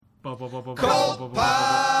Cult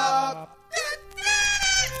Pop!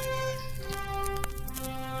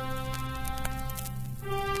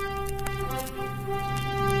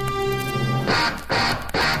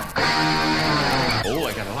 Oh,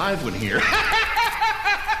 I got a live one here.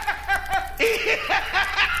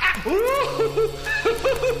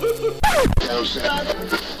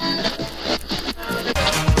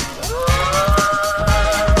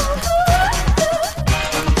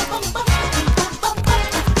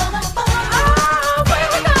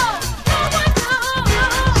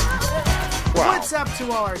 What's up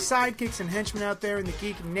to all our sidekicks and henchmen out there in the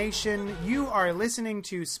Geek Nation? You are listening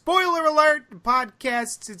to Spoiler Alert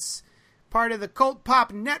Podcasts. It's part of the Cult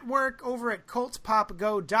Pop Network over at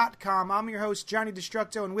cultpopgo.com. I'm your host, Johnny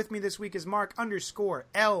Destructo, and with me this week is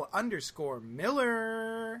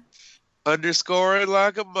Mark_L_Miller. Underscore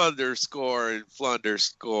like a underscore and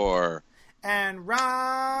flunderscore. And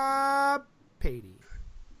Rob Patey.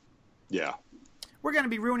 Yeah. We're going to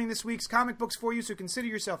be ruining this week's comic books for you, so consider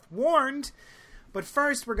yourself warned. But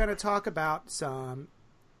first, we're going to talk about some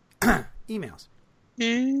emails.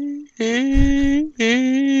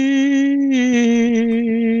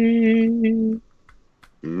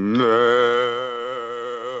 No.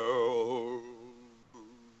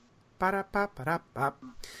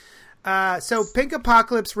 So Pink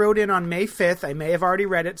Apocalypse wrote in on May 5th. I may have already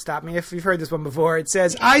read it. Stop me if you've heard this one before. It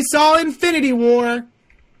says, I saw Infinity War.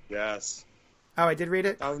 Yes. Oh, I did read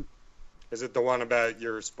it? Is it the one about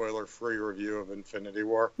your spoiler-free review of Infinity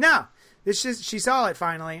War? No. She saw it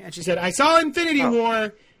finally, and she said, I saw Infinity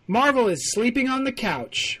War. Marvel is sleeping on the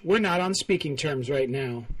couch. We're not on speaking terms right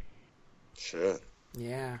now. Shit.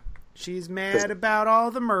 Yeah. She's mad about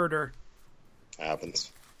all the murder.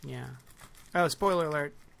 Happens. Yeah. Oh, spoiler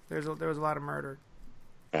alert. There was a lot of murder.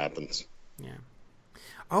 Happens. Yeah.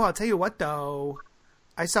 Oh, I'll tell you what, though.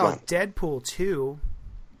 I saw Deadpool 2.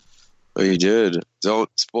 Oh, you did? Don't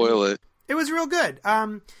spoil it. It was real good.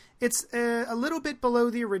 It's a little bit below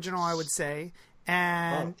the original, I would say.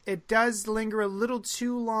 And it does linger a little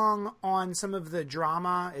too long on some of the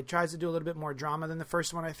drama. It tries to do a little bit more drama than the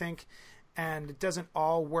first one, I think. And it doesn't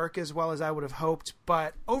all work as well as I would have hoped.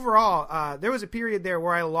 But overall, there was a period there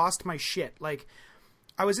where I lost my shit. Like,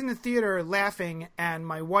 I was in the theater laughing, and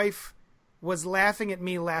my wife was laughing at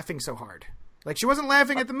me laughing so hard. Like, she wasn't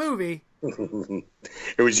laughing at the movie.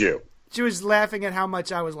 It was you. She was laughing at how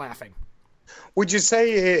much I was laughing. Would you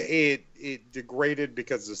say it degraded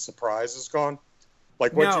because the surprise is gone?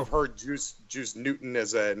 Like, once you've heard Juice Newton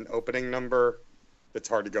as an opening number, it's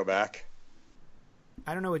hard to go back?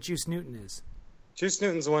 I don't know what Juice Newton is. Juice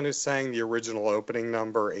Newton's the one who sang the original opening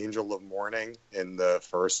number, Angel of Morning, in the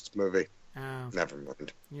first movie. Oh. Never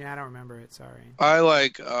mind. Yeah, I don't remember it. Sorry. I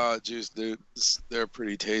like Juice Newtons. They're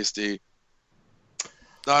pretty tasty.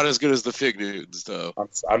 Not as good as the Fig Newtons, though.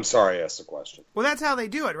 I'm sorry I asked the question. Well, that's how they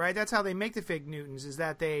do it, right? That's how they make the Fig Newtons, is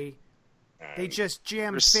that they just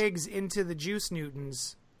jam figs into the Juice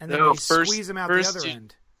Newtons, and then they squeeze them out the other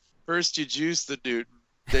end. First you juice the Newton,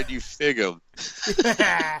 then you fig them.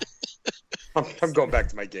 I'm going back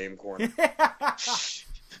to my game corner.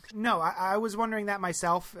 No, I was wondering that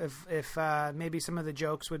myself, if maybe some of the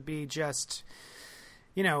jokes would be just,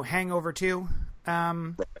 Hangover 2.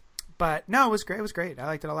 But no, it was great. It was great. I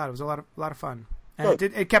liked it a lot. It was a lot of fun, and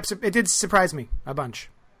it did surprise me a bunch.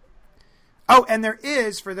 Oh, and there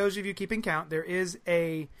is, for those of you keeping count, there is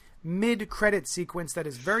a mid-credit sequence that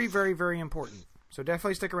is very, very, very important. So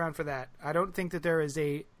definitely stick around for that. I don't think that there is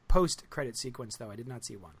a post-credit sequence, though. I did not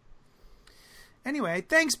see one. Anyway,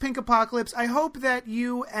 thanks, Pink Apocalypse. I hope that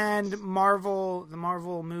you and the Marvel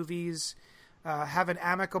movies, have an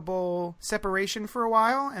amicable separation for a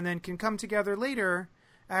while, and then can come together later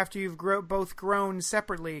after you've both grown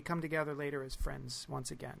separately. Come together later as friends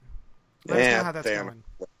once again. Let us know how that's going.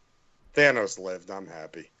 Thanos lived. I'm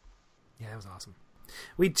happy. Yeah, that was awesome.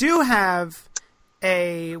 We do have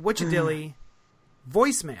a Whatchadilly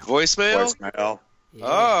voicemail. Voicemail? Yeah.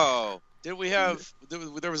 Oh. Did we have...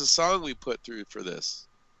 There was a song we put through for this.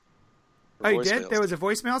 Oh, you did? There was a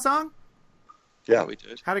voicemail song? Yeah. We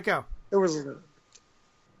did. How'd it go? It was...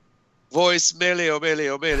 Voicemail.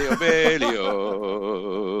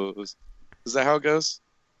 Is that how it goes?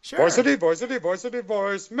 Sure.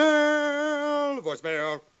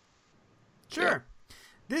 Voicemail. Sure. Yeah.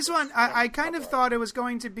 This one, I kind of thought it was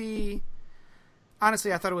going to be...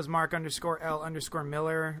 Honestly, I thought it was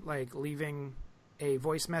Mark_L_Miller, like, leaving a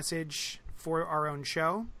voice message for our own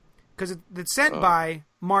show. Because it's sent by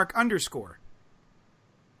Mark_.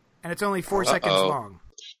 And it's only 4 seconds long.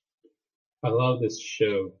 I love this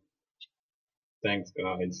show. Thanks,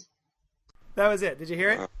 guys. That was it. Did you hear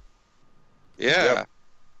it? Yeah. Yep.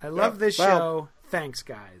 I love this show. Thanks,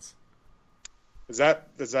 guys. Is that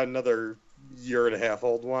another year and a half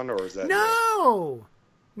old one, or is that No,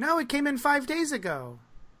 it came in 5 days ago.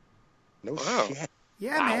 no Wow. shit?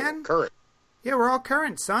 Yeah, Wow, man. current. Yeah, we're all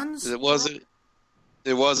current, sons. It wasn't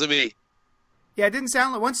me. Yeah, it didn't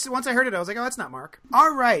sound like once I heard it, I was like, oh, that's not Mark.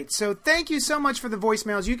 All right, so thank you so much for the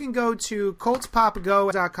voicemails. You can go to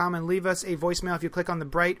coltspopgo.com and leave us a voicemail if you click on the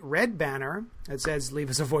bright red banner that says leave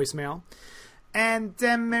us a voicemail. And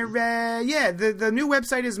the new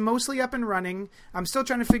website is mostly up and running. I'm still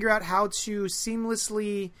trying to figure out how to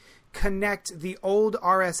seamlessly connect the old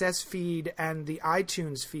RSS feed and the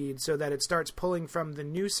iTunes feed so that it starts pulling from the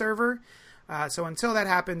new server. So until that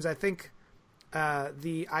happens, I think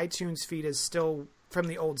the iTunes feed is still from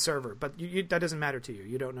the old server, but that doesn't matter to you.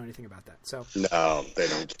 You don't know anything about that. So No, they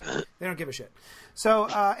don't. they don't give a shit. So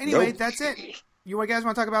anyway, Nope. That's it. You guys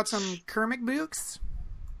want to talk about some comic books?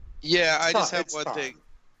 Yeah, I just have It's one fine. thing.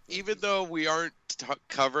 Even though we aren't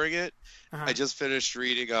covering it, Uh-huh. I just finished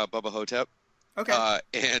reading Bubba Hotep. Okay.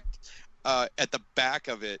 And at the back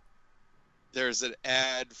of it, there's an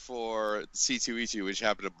ad for C2E2, which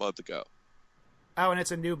happened a month ago. Oh, and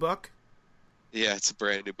it's a new book? Yeah, it's a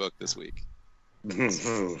brand new book this week.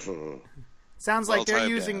 Sounds like they're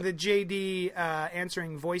Well-timed using ad. the JD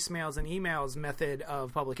answering voicemails and emails method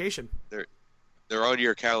of publication. They're on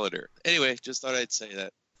your calendar. Anyway, just thought I'd say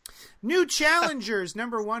that. New Challengers,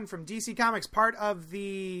 #1 from DC Comics, part of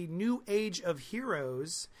the New Age of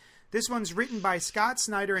Heroes. This one's written by Scott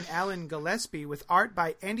Snyder and Alan Gillespie, with art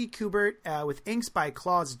by Andy Kubert, with inks by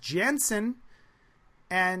Klaus Janson.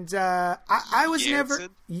 And I was Jansen?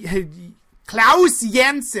 never... Klaus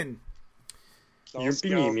Janson.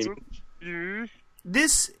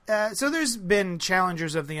 This so there's been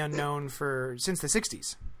Challengers of the Unknown since the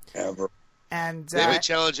 60s. Ever. And They've been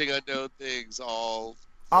challenging unknown things all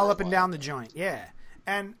up and down the joint, yeah.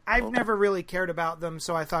 And I've never really cared about them,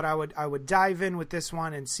 so I thought I would dive in with this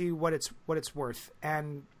one and see what it's worth.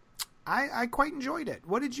 And I quite enjoyed it.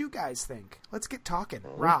 What did you guys think? Let's get talking.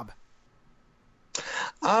 Rob.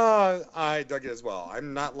 I dug it as well.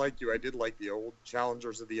 I'm not like you. I did like the old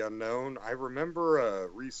Challengers of the Unknown. I remember a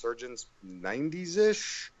resurgence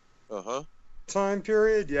 90s-ish time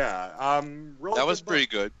period. Yeah. Really That was good pretty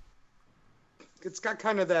book. good. It's got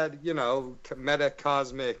kind of that, meta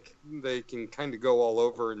cosmic. They can kind of go all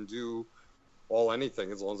over and do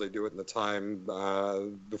anything as long as they do it in the time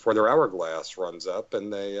before their hourglass runs up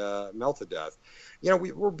and they melt to death.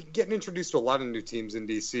 We're getting introduced to a lot of new teams in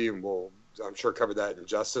DC, and we'll, I'm sure, cover that in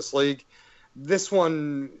Justice League. This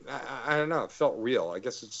one, I don't know, it felt real. I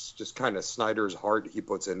guess it's just kind of Snyder's heart he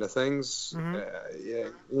puts into things.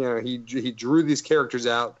 Mm-hmm. He drew these characters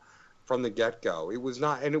out from the get-go. It was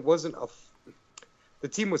not, and it wasn't the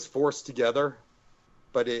team was forced together,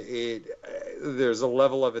 but there's a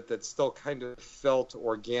level of it that still kind of felt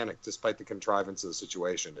organic despite the contrivance of the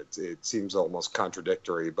situation. It seems almost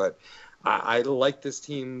contradictory, but I like this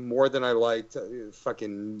team more than I liked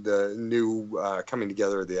fucking the new coming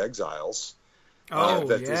together of the Exiles. Oh,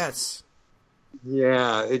 yes.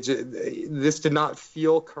 This did not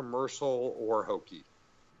feel commercial or hokey.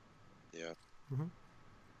 Yeah. Mm-hmm.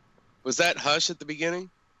 Was that Hush at the beginning?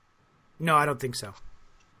 No, I don't think so.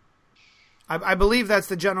 I believe that's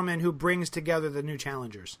the gentleman who brings together the new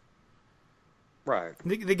Challengers. Right.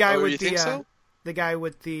 The guy Oh, with you think so? the guy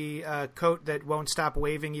with the coat that won't stop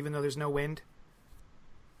waving even though there's no wind.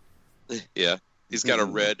 Yeah. He's got a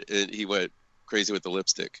red, and he went crazy with the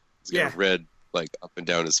lipstick. He's got a red, like, up and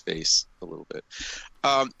down his face a little bit.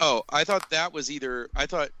 I thought that was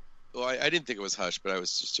I didn't think it was Hush, but I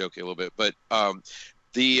was just joking a little bit. But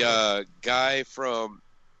the guy from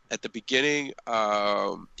at the beginning,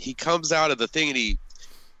 he comes out of the thing and he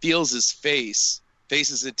feels his face. Face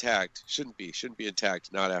is intact. Shouldn't be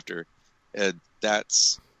intact. Not after. And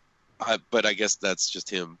but I guess that's just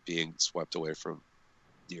him being swept away from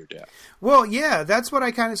near death. Well, yeah, that's what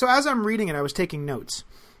I kind of. So as I'm reading it, I was taking notes,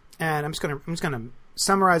 and I'm just gonna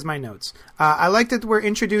summarize my notes. I like that we're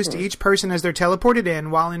introduced to each person as they're teleported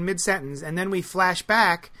in while in mid sentence, and then we flash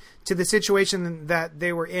back to the situation that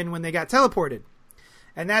they were in when they got teleported.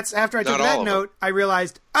 And that's after I took that note, I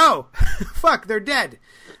realized, oh, fuck, they're dead.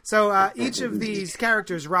 So each of these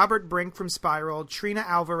characters, Robert Brink from Spiral, Trina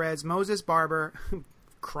Alvarez, Moses Barber,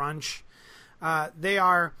 Crunch, they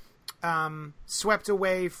are swept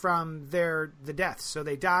away from the deaths. So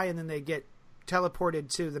they die and then they get teleported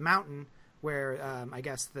to the mountain where I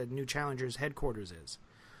guess the new Challengers headquarters is.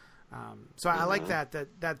 So I like that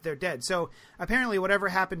they're dead. So apparently whatever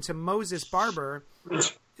happened to Moses Barber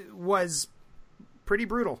was pretty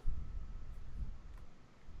brutal.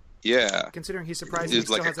 Yeah. Considering he's surprised it was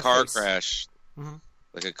he still like has a car face. crash. Mm-hmm.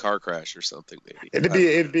 like a car crash or something. Maybe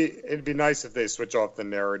It'd be nice if they switch off the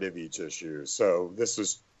narrative each issue. So this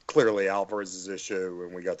was clearly Alvarez's issue,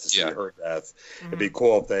 and we got to see her death. It'd be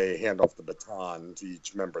cool if they hand off the baton to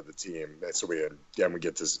each member of the team, so we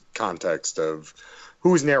get this context of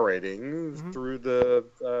who's narrating through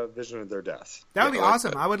the vision of their death. That would be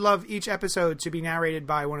awesome. I would love each episode to be narrated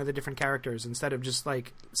by one of the different characters instead of just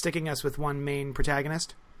like sticking us with one main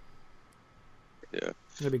protagonist. Yeah,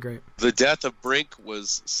 that'd be great. The death of Brink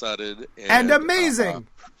was sudden and amazing.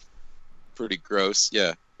 Pretty gross.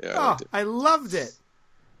 Yeah. Oh, I loved it.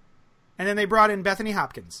 And then they brought in Bethany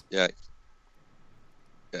Hopkins. Yeah.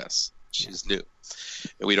 Yes, she's new,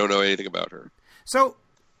 and we don't know anything about her. So,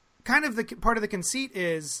 kind of the part of the conceit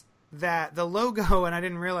is that the logo, and I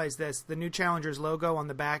didn't realize this, the New Challengers logo on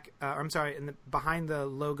the back, behind the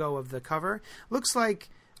logo of the cover, looks like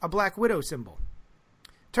a Black Widow symbol.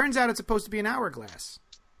 Turns out it's supposed to be an hourglass.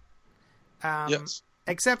 Yes.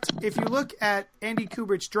 Except if you look at Andy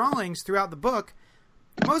Kubrick's drawings throughout the book,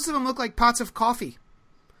 most of them look like pots of coffee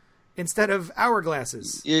instead of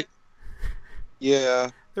hourglasses.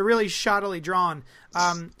 Yeah. They're really shoddily drawn.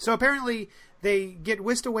 So apparently they get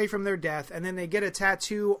whisked away from their death, and then they get a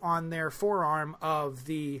tattoo on their forearm of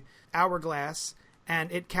the hourglass,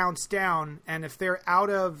 and it counts down. And if they're out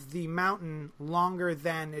of the mountain longer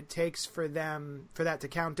than it takes for that to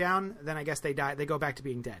count down, then I guess they die. They go back to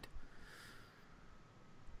being dead.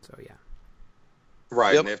 So, yeah.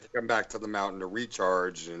 Right, and they have to come back to the mountain to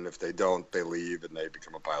recharge, and if they don't, they leave and they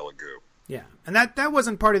become a pile of goo. Yeah, and that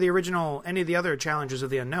wasn't part of the original, any of the other Challengers of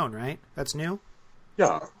the Unknown, right? That's new?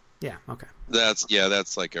 Yeah. Yeah, okay. That's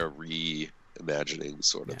like a reimagining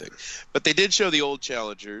sort of thing. But they did show the old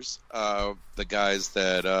Challengers, the guys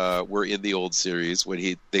that were in the old series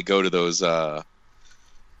when they go to those.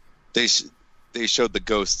 They showed the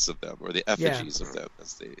ghosts of them or the effigies of them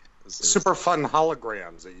as they super fun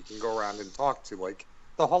holograms that you can go around and talk to, like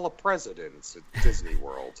the Hall of Presidents at Disney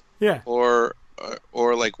World. Yeah. Or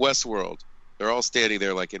like Westworld. They're all standing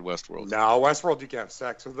there like in Westworld. No, Westworld you can have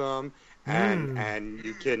sex with them. And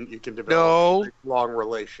you can develop a long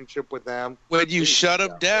relationship with them. When you shut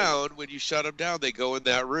them down, they go in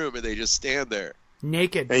that room and they just stand there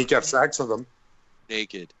naked. And you can have sex with them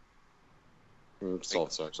naked. Still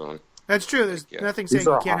have sex on them. That's true. There's nothing saying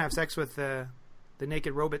you can't have sex with the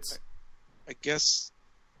naked robots. I guess.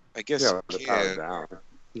 Yeah, they're powered down.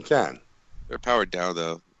 You can. They're powered down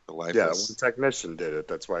though. The lifeless. Yeah, one technician did it.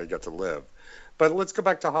 That's why he got to live. But let's go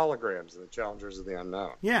back to holograms and the Challengers of the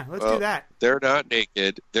Unknown. Yeah, let's do that. They're not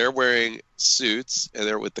naked. They're wearing suits, and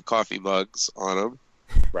they're with the coffee mugs on them.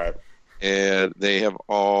 Right. And they have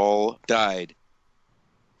all died.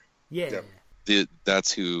 Yeah.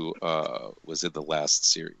 That's who was in the last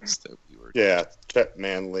series that we were. Yeah, Chet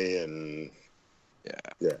Manley and.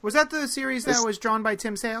 Yeah. Was that the series that was drawn by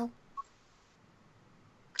Tim Sale?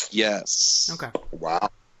 Yes. Okay. Wow.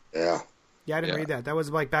 Yeah. Yeah, I didn't read that. That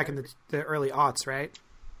was like back in the early aughts, right?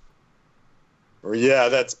 Yeah,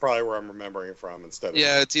 that's probably where I'm remembering it from instead of...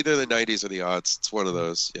 Yeah, it's either the 90s or the aughts. It's one of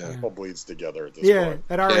those, yeah. It all bleeds together at this point.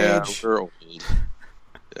 At our age. We're old.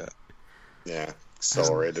 Yeah. Yeah,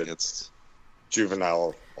 accelerated. It's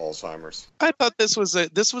juvenile Alzheimer's. I thought this was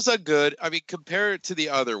a good... I mean, compare it to the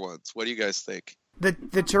other ones. What do you guys think? The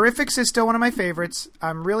Terrifics is still one of my favorites.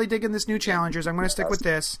 I'm really digging this New Challengers. I'm going to stick with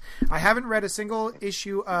this. I haven't read a single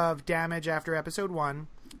issue of Damage after episode 1.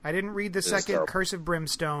 I didn't read the second Curse of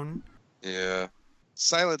Brimstone. Yeah.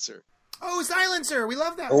 Silencer. Oh, Silencer! We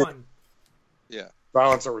love that one. Yeah.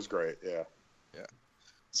 Silencer was great, yeah. Yeah.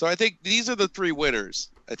 So I think these are the three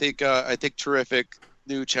winners. I think Terrific,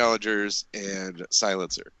 New Challengers, and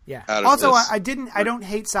Silencer. Yeah. Also, I don't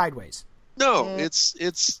hate Sideways. No,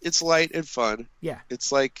 it's light and fun. Yeah.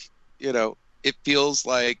 It's like, it feels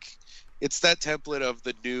like it's that template of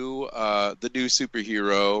the new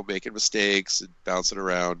superhero making mistakes and bouncing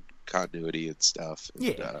around continuity and stuff. And,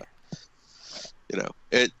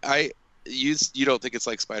 you don't think it's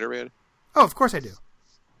like Spider-Man? Oh, of course I do.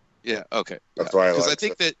 Yeah. Okay. That's why I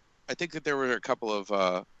think that there were a couple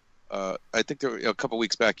of a couple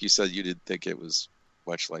weeks back you said you didn't think it was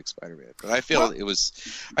much like Spider-Man, but I feel it was.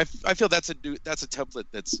 I feel that's a template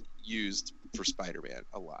that's used for Spider-Man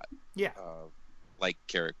a lot. Yeah, like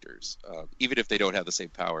characters, even if they don't have the same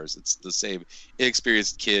powers, it's the same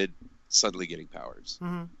inexperienced kid suddenly getting powers.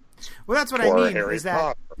 Mm-hmm. Well, that's what I mean. Harry is that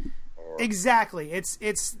Potter, exactly?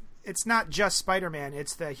 It's not just Spider-Man.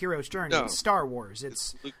 It's the hero's journey. No. It's Star Wars.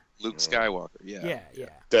 It's Luke Skywalker. Yeah.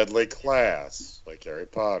 Deadly Class, like Harry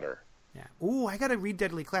Potter. Yeah. Ooh, I gotta read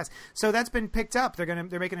Deadly Class. So that's been picked up.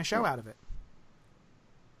 They're making a show out of it.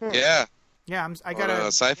 Yeah. Yeah, I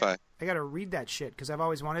Sci-Fi. gotta read that shit because I've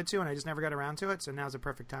always wanted to, and I just never got around to it. So now's the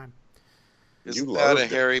perfect time. Isn't that a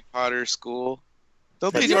Harry Potter school?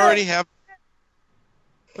 Don't they Yeah. already have?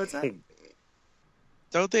 What's that?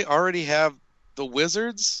 Don't they already have the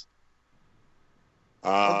Wizards?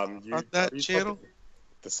 On that channel?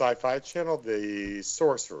 The Sci-Fi channel, the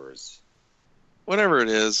Sorcerers. Whatever it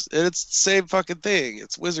is, it's the same fucking thing.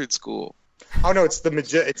 It's Wizard School. Oh no, it's the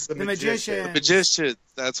Magician. Magician. The Magician.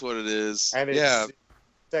 That's what it is. And it's yeah.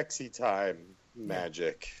 sexy time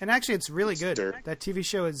magic. And actually, it's really good. Stir. That TV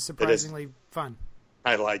show is surprisingly fun.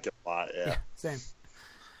 I like it a lot. Yeah. Same.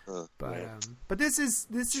 But yeah. but this is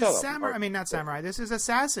Shut up, samurai. Mark. I mean, not samurai. This is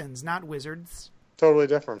assassins, not wizards. Totally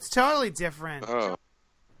different. It's totally different. Oh.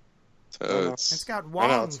 Toads. It's got I know, Wong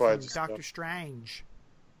that's why I from just- Doctor Strange.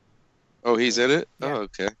 Oh, he's in it? Yeah. Oh,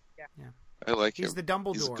 okay. Yeah. I like He's him. the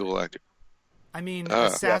Dumbledore. He's a cool actor. I mean, Ah.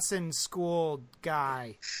 assassin school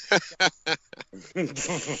guy. You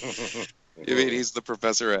mean he's the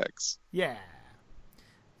Professor X? Yeah.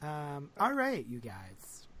 All right, you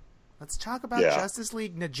guys. Let's talk about Yeah. Justice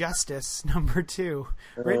League Justice #2,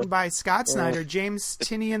 written by Scott Snyder, James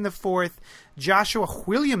Tynion IV, Joshua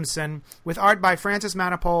Williamson, with art by Francis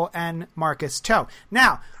Manapul and Marcus Toe.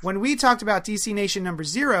 Now, when we talked about DC Nation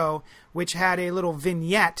 #0, which had a little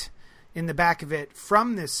vignette in the back of it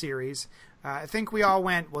from this series, I think we all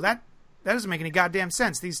went, well, that doesn't make any goddamn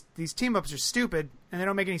sense. These team-ups are stupid, and they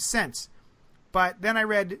don't make any sense. But then I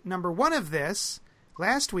read #1 of this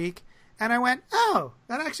last week, and I went, oh,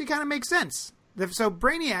 that actually kind of makes sense. So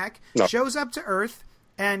Brainiac shows up to Earth,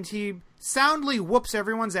 and he soundly whoops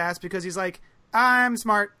everyone's ass because he's like, I'm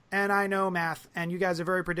smart, and I know math, and you guys are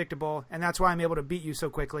very predictable, and that's why I'm able to beat you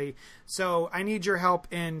so quickly. So I need your help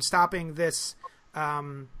in stopping this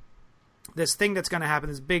this thing that's going to happen,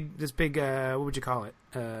 this big what would you call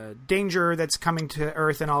it? Danger that's coming to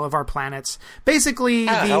Earth and all of our planets. Basically,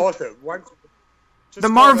 the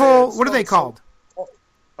Marvel, what are they called?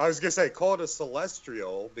 I was gonna say, call it a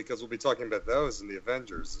Celestial because we'll be talking about those in the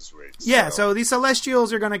Avengers this week. Yeah, so these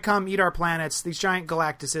Celestials are going to come eat our planets, these giant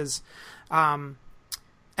Galactuses, and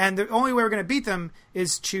the only way we're going to beat them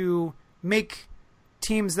is to make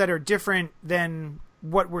teams that are different than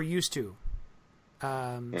what we're used to.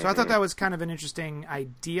 So I thought that was kind of an interesting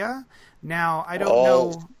idea. Now, I don't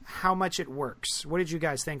know how much it works. What did you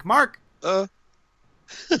guys think? Mark? No,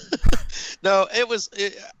 it was...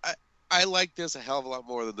 I like this a hell of a lot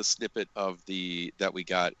more than the snippet of that we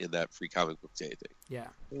got in that Free Comic Book Day thing. Yeah.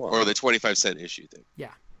 Or the 25-cent issue thing.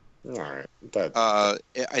 Yeah. All right. I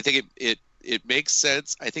think it makes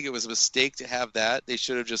sense. I think it was a mistake to have that. They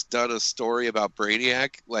should have just done a story about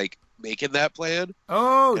Brainiac, like making that plan.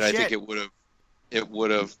 Oh, and shit. I think it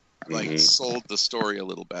would have like sold the story a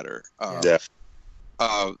little better. Yeah.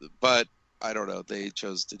 But I don't know. They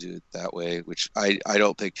chose to do it that way, which I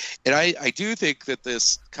don't think. And I do think that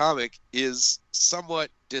this comic is somewhat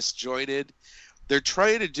disjointed. They're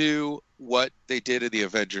trying to do what they did in the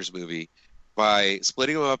Avengers movie by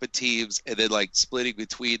splitting them up in teams and then like splitting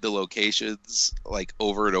between the locations like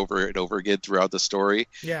over and over and over again throughout the story.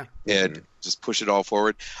 Yeah. And just push it all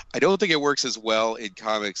forward. I don't think it works as well in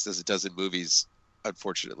comics as it does in movies,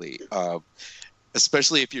 unfortunately.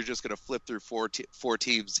 Especially if you're just going to flip through four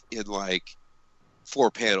teams in like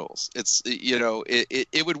 4 panels. It's, you know,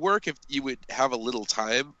 it would work if you would have a little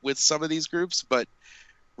time with some of these groups, but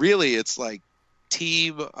really it's like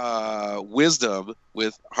Team Wisdom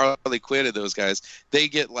with Harley Quinn and those guys. They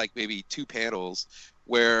get like maybe 2 panels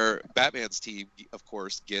where Batman's team, of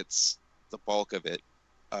course, gets the bulk of it.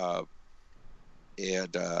 And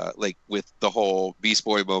like with the whole Beast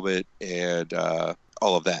Boy moment and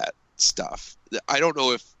all of that stuff. I don't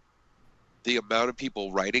know if the amount of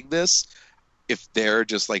people writing this, if they're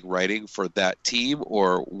just like writing for that team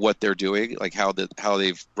or what they're doing, like how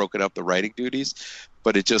they've broken up the writing duties,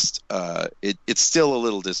 but it just it's still a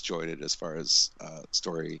little disjointed as far as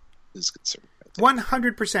story is concerned.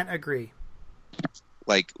 100% agree.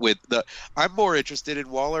 Like I'm more interested in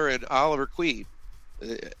Waller and Oliver Queen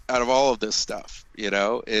out of all of this stuff, you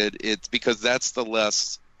know. It's because that's the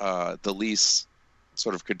least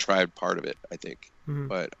sort of contrived part of it, I think. Mm-hmm.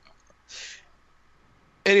 But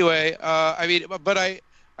anyway, I mean, but I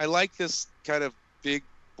like this kind of big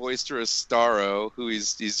boisterous Starro who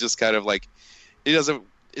he's just kind of like it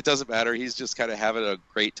doesn't matter. He's just kind of having a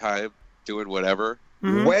great time doing whatever.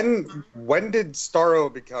 Mm-hmm. When did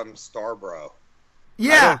Starro become Starbro?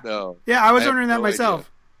 Yeah. I don't know. Yeah, I was wondering that myself.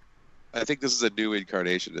 Idea. I think this is a new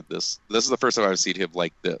incarnation of this. This is the first time I've seen him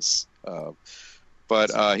like this.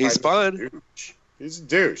 But he's fun. He's a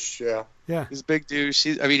douche, yeah. Yeah. He's a big douche.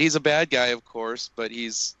 He's a bad guy, of course, but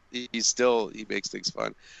he makes things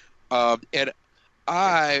fun. And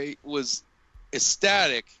I was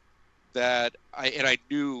ecstatic that I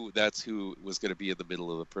knew that's who was going to be in the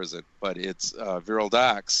middle of the prison, but it's Viral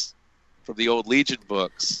Dox from the old Legion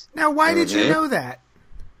books. Now, why did you know that?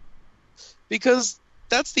 Because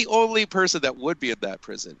that's the only person that would be in that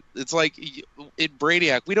prison. It's like in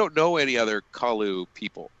Brainiac, we don't know any other Kalu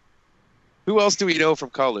people. Who else do we know from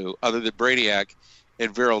Kalu other than Brainiac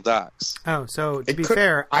and Viral Dox? Oh, so to be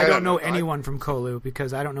fair, I don't know anyone from Kalu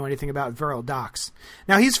because I don't know anything about Viral Dox.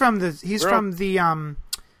 Now he's from the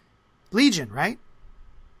Legion, right?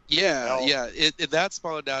 Yeah, yeah. That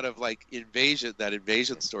spawned out of like that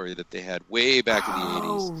invasion story that they had way back in the 80s.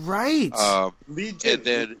 Oh, right. Legion. And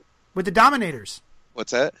then with the Dominators.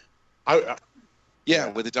 What's that? Yeah,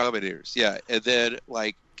 with the Dominators. Yeah, and then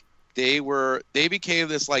like they became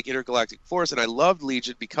this like intergalactic force, and I loved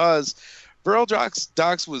Legion because Viral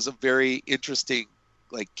Dox was a very interesting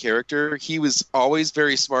like character. He was always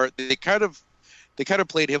very smart. They kind of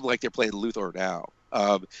played him like they're playing Luthor now.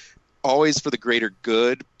 Always for the greater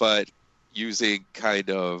good, but using kind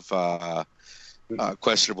of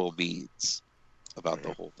questionable means about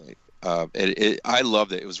the whole thing. I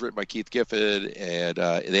loved it. It was written by Keith Giffen, and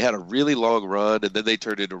they had a really long run, and then they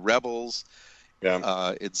turned into Rebels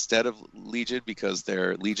instead of Legion because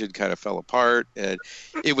their Legion kind of fell apart, and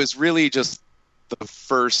it was really just the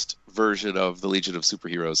first version of the Legion of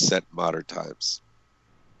Superheroes set in modern times.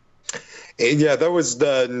 And yeah, that was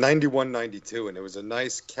the 91-92, and it was a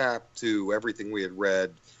nice cap to everything we had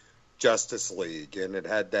read Justice League, and it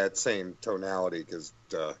had that same tonality because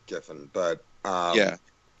Giffen, but yeah.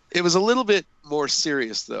 It was a little bit more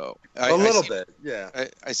serious, though. A little bit, yeah.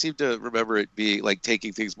 I seem to remember it being like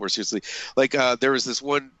taking things more seriously. Like there was this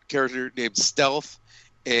one character named Stealth,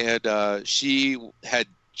 and she had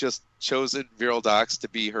just chosen Viral Dox to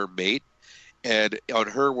be her mate, and on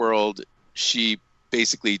her world, she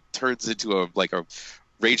basically turns into a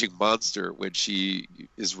raging monster when she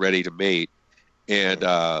is ready to mate, and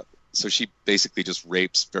so she basically just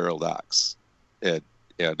rapes Viral Dox and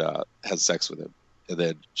has sex with him. And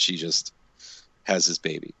then she just has his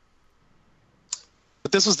baby.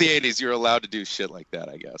 But this was the 80s. You're allowed to do shit like that,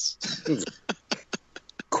 I guess.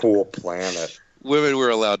 Cool planet. Women were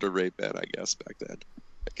allowed to rape men, I guess, back then.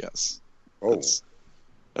 I guess. Oh.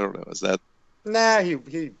 I don't know. Is that... Nah, he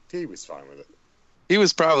was fine with it. He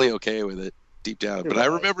was probably okay with it deep down. But I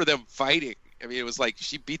remember them fighting. I mean, it was like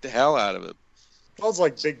she beat the hell out of him. It was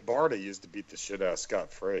like Big Barda used to beat the shit out of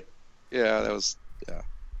Scott Free. Yeah, that was... Yeah.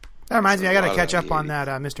 That reminds me, I got to catch up on that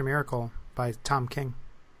Mr. Miracle by Tom King.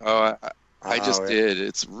 Oh, I just did.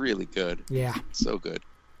 It's really good. Yeah. So good.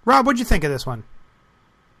 Rob, what'd you think of this one?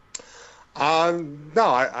 No,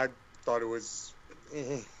 I thought it was...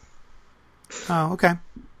 Oh, okay.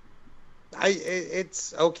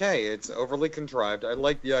 It's okay. It's overly contrived. I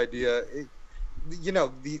like the idea.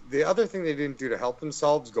 The other thing they didn't do to help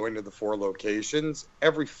themselves, going to the 4 locations,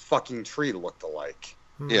 every fucking tree looked alike.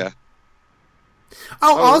 Yeah.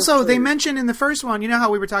 Oh, also, they mentioned in the first one, you know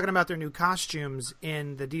how we were talking about their new costumes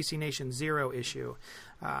in the DC Nation Zero issue?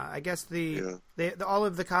 I guess all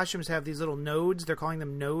of the costumes have these little nodes. They're calling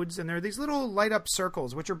them nodes, and they're these little light-up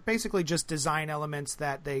circles, which are basically just design elements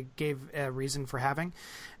that they gave a reason for having.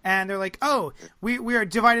 And they're like, oh, we are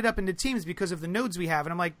divided up into teams because of the nodes we have.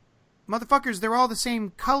 And I'm like, motherfuckers, they're all the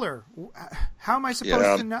same color. How am I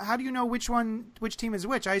supposed to know? How do you know which team is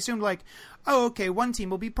which? I assumed like, oh, okay, one team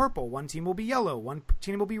will be purple, one team will be yellow, one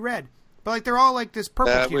team will be red. But like they're all like this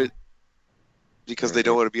purple hue. Because they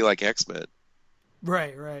don't want to be like X-Men.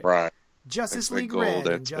 Right. Justice X-Men League Gold, Red and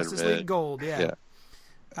X-Men Justice Red. League Gold, yeah.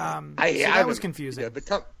 So I that was confusing.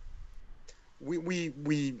 Yeah,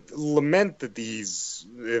 we lament that these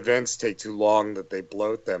events take too long, that they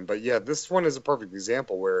bloat them. But yeah, this one is a perfect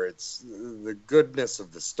example where it's the goodness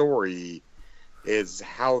of the story is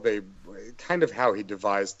how he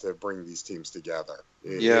devised to bring these teams together.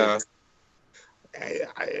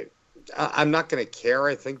 I'm not going to care,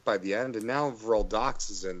 I think, by the end. And now Viral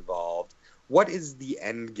Dox is involved. What is the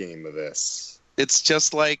end game of this? It's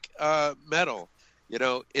just like Metal.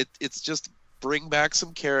 It's just bring back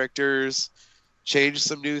some characters, change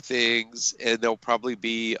some new things, and there'll probably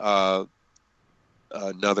be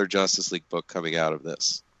another Justice League book coming out of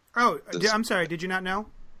this. Oh, I'm sorry. Did you not know?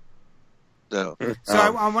 No. So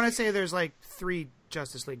I want to say there's like 3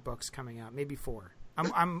 Justice League books coming out, maybe 4.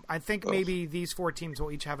 I think maybe these 4 teams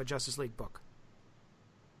will each have a Justice League book.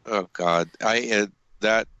 Oh God,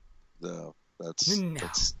 that's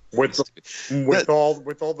with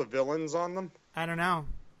all the villains on them. I don't know.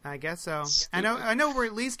 I guess so. I know we're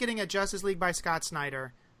at least getting a Justice League by Scott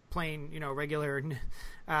Snyder, plain regular,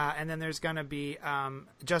 and then there's gonna be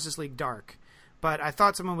Justice League Dark, but I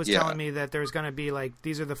thought someone was Yeah. telling me that there's going to be like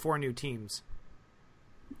these are the 4 new teams.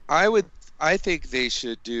 I think they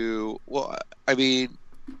should do. Well, I mean,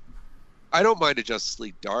 I don't mind a Justice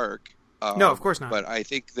League Dark. No, of course not. But I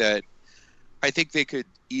think they could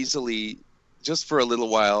easily, just for a little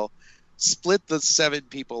while, split the 7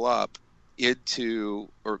 people up into,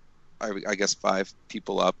 or I guess 5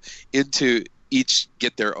 people up into each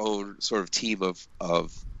get their own sort of team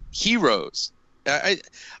of heroes. I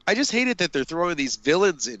just hate it that they're throwing these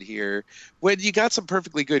villains in here when you got some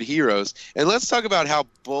perfectly good heroes. And let's talk about how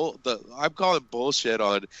I'm calling bullshit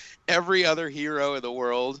on every other hero in the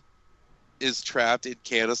world is trapped in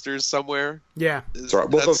canisters somewhere. Yeah. That's right.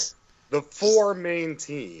 Well, the 4 main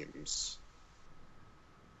teams.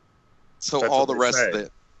 So That's all what the they rest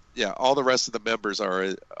say. all the rest of the members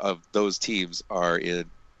of those teams are in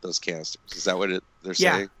those canisters. Is that what they're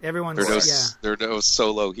Yeah, saying? everyone's There are no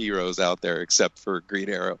solo heroes out there except for Green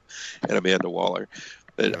Arrow and Amanda Waller.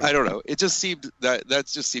 But Yeah. I don't know. It just seemed that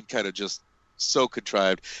just seemed kind of just so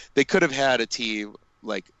contrived. They could have had a team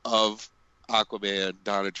like of Aquaman,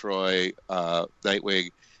 Donna Troy,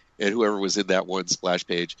 Nightwing, and whoever was in that one splash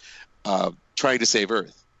page trying to save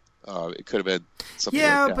Earth. It could have been something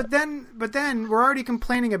like that. but then we're already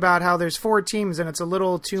complaining about how there's 4 teams and it's a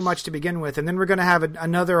little too much to begin with, and then we're going to have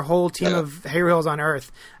another whole team of heroes on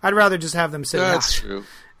Earth. I'd rather just have them sit out. That's true.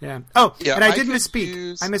 Yeah. Oh, Yeah, and I I did could misspeak.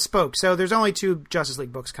 use- I misspoke. So there's only 2 Justice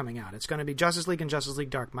League books coming out. It's going to be Justice League and Justice League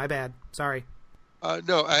Dark. My bad. Sorry.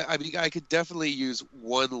 No, I mean I could definitely use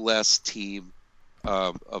one less team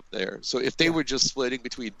up there. So if they were just splitting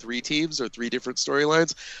between 3 teams or 3 different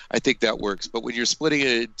storylines, I think that works. But when you're splitting it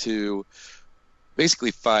into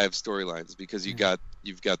basically 5 storylines, because you've got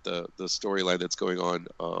the storyline that's going on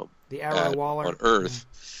The Arrow Waller on Earth.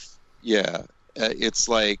 Yeah, it's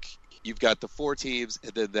like you've got the 4 teams,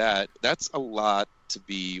 and then that's a lot to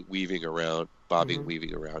be weaving around, bobbing,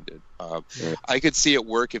 weaving around it. I could see it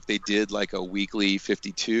work if they did like a weekly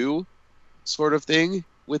 52 sort of thing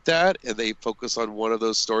with that, and they focus on one of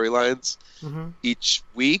those storylines each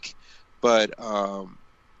week. But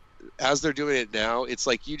as they're doing it now, it's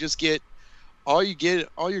like you just get all you're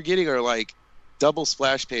getting are like double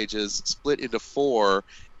splash pages split into 4,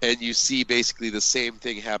 and you see basically the same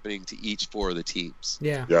thing happening to each 4 of the teams.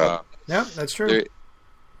 Yeah. Yeah. Yeah, that's true.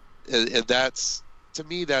 And that's, to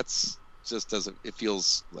me, that's just doesn't. It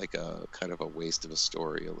feels like a kind of a waste of a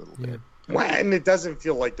story a little bit. Well, and it doesn't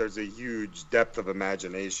feel like there's a huge depth of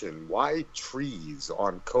imagination. Why trees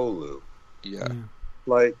on Kolu? Yeah.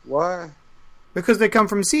 Like, what? Because they come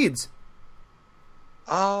from seeds.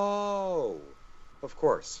 Oh, of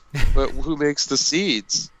course. But who makes the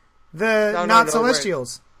seeds? The No,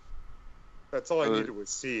 Celestials. That's all I needed was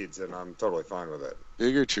seeds, and I'm totally fine with it.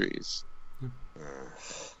 Bigger trees.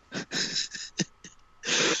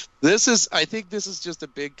 I think this is just a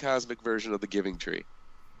big cosmic version of the Giving Tree.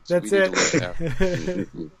 So That's we need it.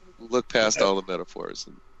 to look past all the metaphors.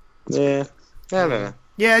 Yeah. I don't know.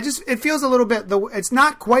 Yeah, it feels a little bit. It's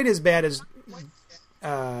not quite as bad as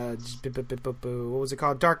what was it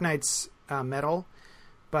called? Dark Knight's Metal,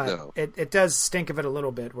 but No. it does stink of it a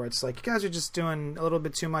little bit. Where it's like, you guys are just doing a little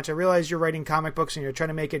bit too much. I realize you're writing comic books and you're trying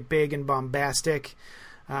to make it big and bombastic,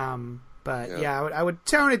 but yeah, I would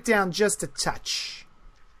tone it down just a touch.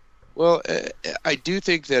 Well, I do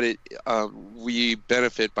think that we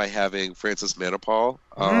benefit by having Francis Manapul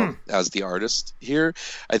as the artist here.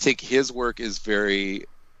 I think his work is very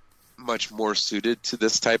much more suited to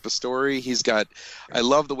this type of story. I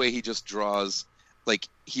love the way he just draws. Like,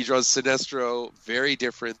 he draws Sinestro very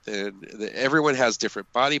different everyone has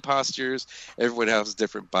different body postures. Everyone has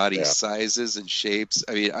different body sizes and shapes.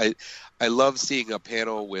 I mean, I love seeing a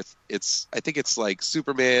panel with I think it's like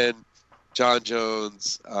Superman, John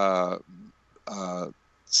Jones, Starro,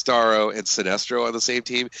 and Sinestro on the same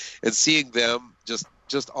team, and seeing them just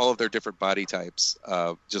all of their different body types,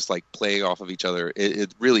 just like playing off of each other.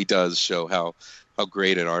 It really does show how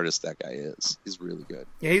great an artist that guy is. He's really good.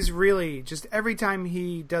 Yeah, he's really just every time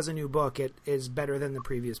he does a new book, it is better than the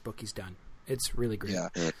previous book he's done. It's really great. Yeah.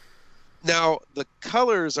 Now the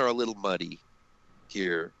colors are a little muddy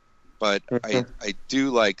here, but I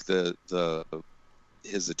do like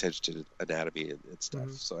his attention to anatomy and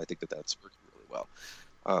stuff. So I think that's working really well.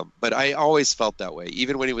 But I always felt that way.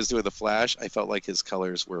 Even when he was doing the Flash, I felt like his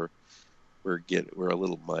colors were a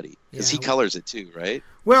little muddy because he colors it too, right?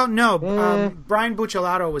 Well, no. Brian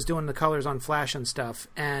Buccellato was doing the colors on Flash and stuff,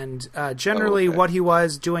 and generally what he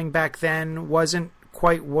was doing back then wasn't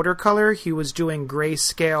quite watercolor. He was doing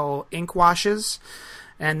grayscale ink washes,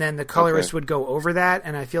 and then the colorist would go over that,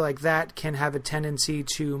 and I feel like that can have a tendency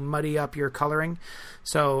to muddy up your coloring.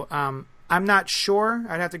 So I'm not sure.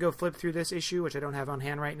 I'd have to go flip through this issue, which I don't have on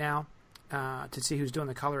hand right now, to see who's doing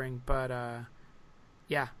the coloring. But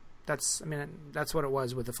yeah, that's what it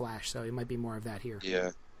was with the Flash. So it might be more of that here. Yeah.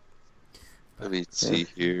 Let me see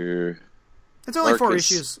here. It's only 4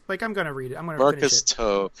 issues. Like, I'm going to read it. I'm going to finish it. Marcus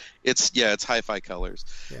Toe. It's Hi-Fi colors.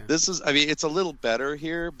 Yeah. This is, I mean, it's a little better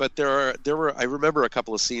here, but there were, I remember a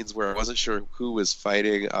couple of scenes where I wasn't sure who was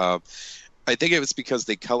fighting. I think it was because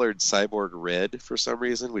they colored Cyborg red for some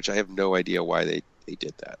reason, which I have no idea why they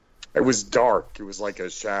did that. It was dark. It was like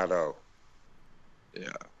a shadow. Yeah.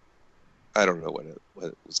 I don't know what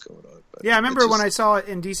was going on. But yeah, I remember when I saw it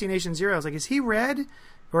in DC Nation Zero, I was like, is he red?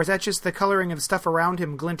 Or is that just the coloring of stuff around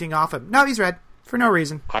him glinting off him? No, he's red. For no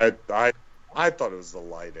reason. I thought it was the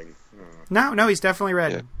lighting. No, he's definitely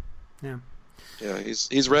red. Yeah. Yeah,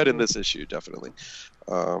 he's red in this issue, definitely.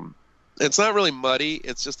 It's not really muddy.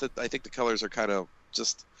 It's just that I think the colors are kind of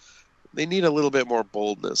just... They need a little bit more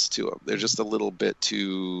boldness to them. They're just a little bit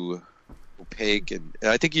too opaque. And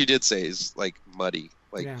I think you did say is like muddy.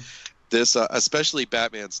 Like... Yeah. This, especially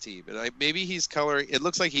Batman's team, and maybe he's coloring. It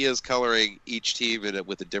looks like he is coloring each team in it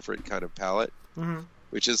with a different kind of palette,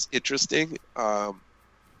 which is interesting. But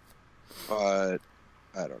I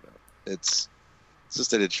don't know. It's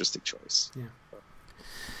just an interesting choice. Yeah.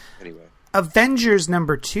 Anyway, Avengers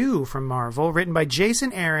 #2 from Marvel, written by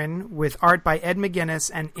Jason Aaron, with art by Ed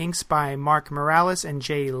McGuinness and inks by Mark Morales and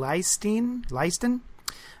Jay Leisten.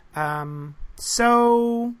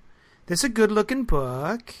 So this is a good-looking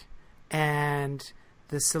book. And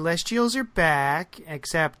the Celestials are back,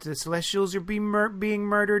 except the Celestials are being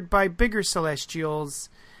murdered by bigger Celestials.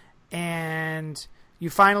 And you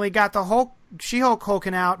finally got the She-Hulk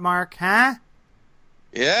hulking out, Mark, huh?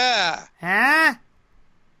 Yeah. Huh?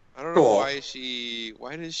 I don't know why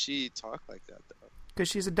does she talk like that, though? Because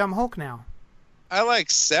she's a dumb Hulk now. I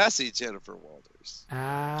like sassy Jennifer Walters.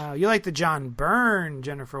 You like the John Byrne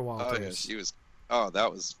Jennifer Walters. Oh, yeah, she was... Oh,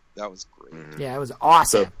 that was great. Yeah, it was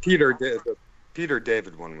awesome. The Peter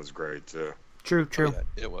David one was great too. True. Oh,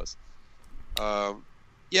 yeah, it was.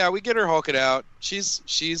 Yeah, we get her hulking out. She's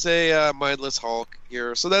a mindless Hulk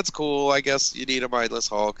here, so that's cool. I guess you need a mindless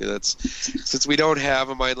Hulk. That's since we don't have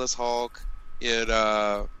a mindless Hulk. Is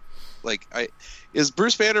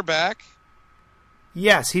Bruce Banner back?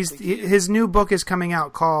 Yes, his new book is coming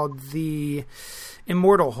out called The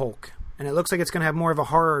Immortal Hulk, and it looks like it's going to have more of a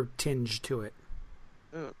horror tinge to it.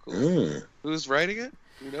 Oh, cool. Who's writing it?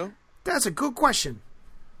 You know? That's a good question.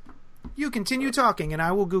 You continue talking, and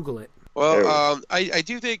I will Google it. Well, I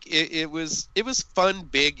do think it was fun,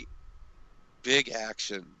 big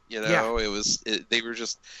action. You know,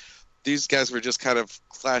 these guys were just kind of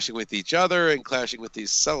clashing with each other and clashing with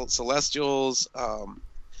these Celestials. I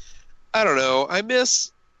don't know. I'm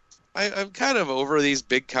kind of over these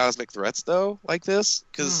big cosmic threats though, like this,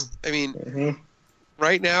 because I mean,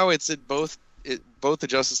 right now it's in both the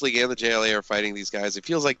Justice League and the JLA are fighting these guys. It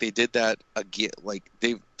feels like they did that again. Like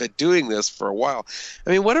they've been doing this for a while.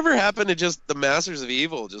 I mean, whatever happened to just the Masters of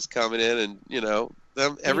Evil just coming in and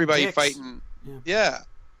everybody fighting? Yeah.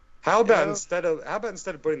 How about instead of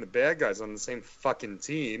putting the bad guys on the same fucking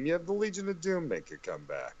team, you have the Legion of Doom make it come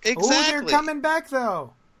back? Exactly. Oh, they're coming back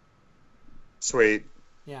though. Sweet.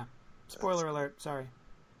 Yeah. Spoiler alert. Sorry.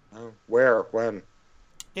 Oh, where? When?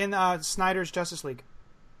 In Snyder's Justice League.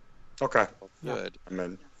 Okay. Good. I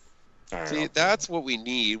mean, see, that's what we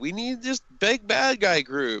need. We need just big bad guy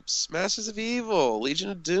groups. Masters of Evil,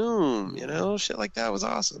 Legion of Doom, shit like that was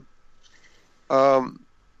awesome. Yeah,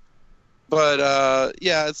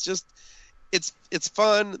 it's just it's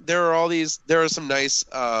fun. There are some nice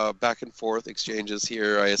back and forth exchanges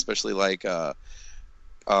here. I especially like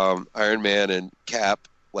Iron Man and Cap.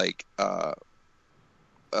 Like Iron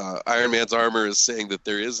Man's armor is saying that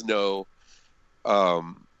there is no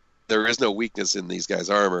weakness in these guys'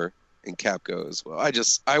 armor, and Cap goes, "Well, I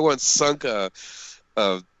once sunk a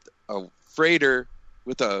freighter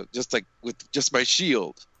with just my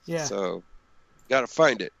shield. Yeah. So got to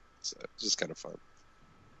find it. So it's just kind of fun."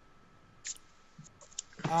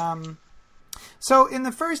 So in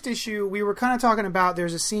the first issue, we were kind of talking about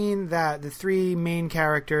there's a scene that the three main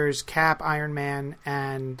characters, Cap, Iron Man,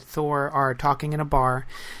 and Thor, are talking in a bar,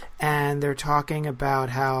 and they're talking about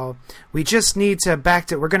how we just need to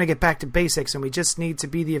we're going to get back to basics, and we just need to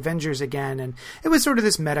be the Avengers again. And it was sort of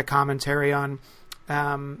this meta commentary on,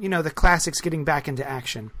 the classics getting back into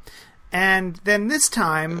action. And then this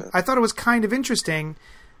time, I thought it was kind of interesting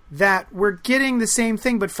that we're getting the same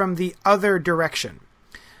thing, but from the other direction.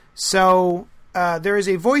 So there is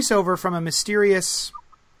a voiceover from a mysterious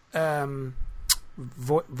voice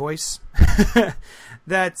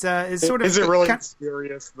that is sort of... Is it really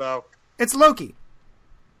mysterious, though? It's Loki.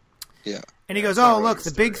 Yeah. And he goes, "Oh, look,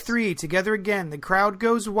 the big three together again. The crowd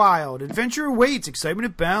goes wild. Adventure awaits. Excitement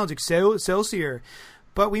abounds. Excelsior.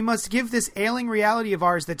 But we must give this ailing reality of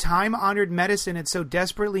ours the time-honored medicine it so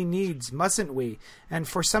desperately needs, mustn't we? And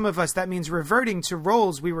for some of us, that means reverting to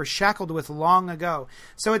roles we were shackled with long ago."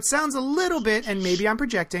 So it sounds a little bit, and maybe I'm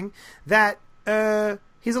projecting, that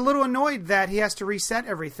he's a little annoyed that he has to reset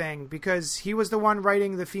everything because he was the one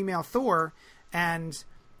writing the female Thor, and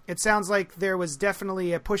it sounds like there was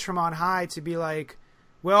definitely a push from on high to be like,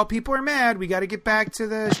 well, people are mad. We got to get back to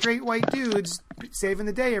the straight white dudes saving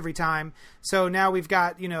the day every time. So now we've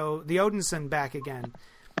got, the Odinson back again.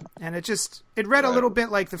 And it read a little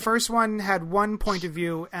bit like the first one had one point of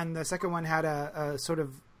view and the second one had a sort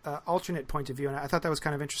of alternate point of view. And I thought that was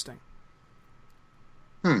kind of interesting.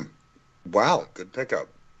 Wow. Good pickup.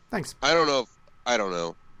 Thanks. I don't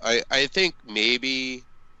know. I think maybe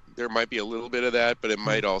there might be a little bit of that, but it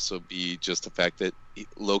might also be just the fact that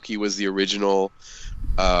Loki was the original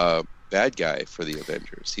bad guy for the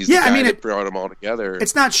Avengers. He's the guy that brought them all together.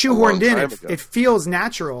 It's not shoehorned in. It feels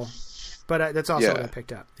natural, but that's also what I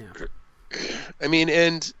picked up. Yeah. I mean,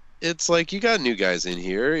 and it's like you got new guys in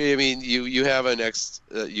here. I mean, you have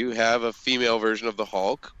you have a female version of the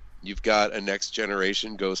Hulk. You've got a next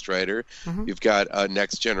generation Ghost Rider. Mm-hmm. You've got a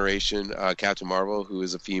next generation Captain Marvel, who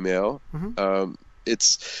is a female. Mm-hmm.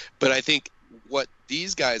 But I think what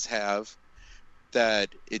these guys have that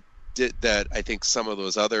I think some of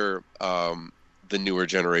those other the newer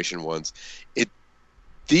generation ones,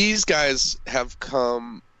 these guys have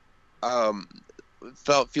come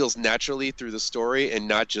feels naturally through the story and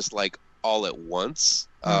not just like all at once.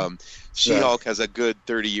 She-Hulk has a good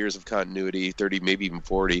 30 years of continuity, 30, maybe even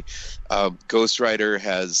 40. Ghost Rider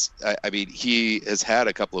has, he has had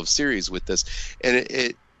a couple of series with this,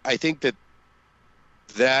 and I think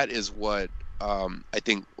that is what I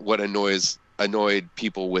think what annoyed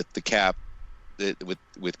people with the Cap,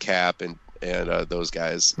 with Cap and those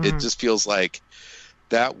guys. Mm-hmm. It just feels like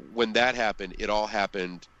that when that happened, it all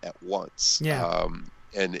happened at once. Yeah.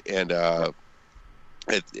 And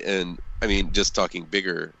I mean, just talking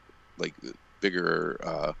bigger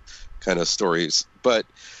kind of stories, but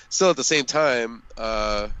still at the same time,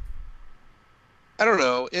 I don't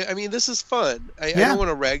know. I mean, this is fun. I don't want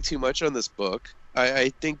to rag too much on this book. I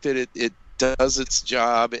think that it does its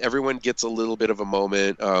job. Everyone gets a little bit of a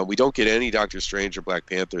moment. We don't get any Doctor Strange or Black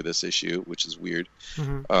Panther this issue, which is weird.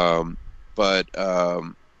 Mm-hmm. But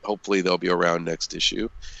hopefully they'll be around next issue.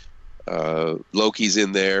 Loki's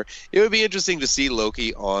in there. It would be interesting to see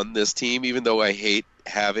Loki on this team, even though I hate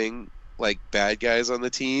having like bad guys on the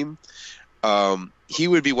team. He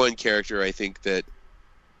would be one character I think that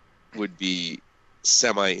would be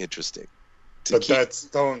semi-interesting. But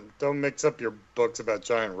don't mix up your books about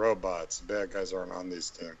giant robots. Bad guys aren't on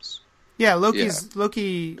these teams. Yeah,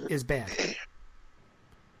 Loki is bad.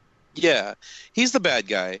 Yeah, he's the bad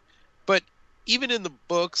guy. But even in the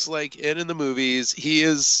books, and in the movies,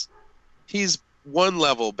 he's one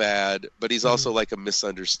level bad, but he's also like a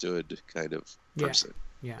misunderstood kind of person,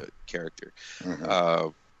 character. Mm-hmm.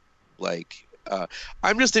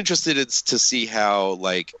 I'm just interested to see how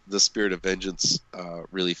the Spirit of Vengeance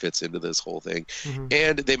really fits into this whole thing. Mm-hmm.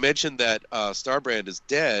 And they mentioned that Starbrand is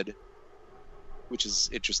dead, which is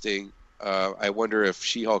interesting. I wonder if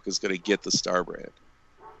She-Hulk is going to get the Starbrand.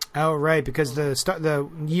 Oh, right, because the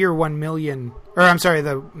year 1 million, or I'm sorry,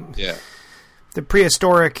 the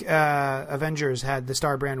prehistoric Avengers had the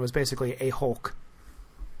Starbrand was basically a Hulk.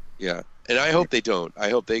 Yeah, and I hope they don't. I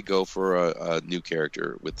hope they go for a new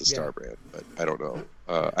character with the Starbrand, but I don't know.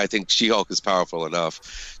 I think She-Hulk is powerful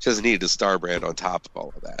enough. She doesn't need a Starbrand on top of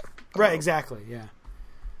all of that. Right, exactly, yeah.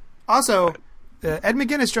 Also, Ed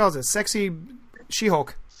McGuinness draws a sexy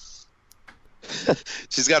She-Hulk.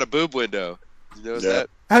 She's got a boob window. You notice that?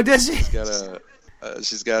 Oh, does she?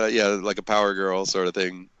 She's got a like a Power Girl sort of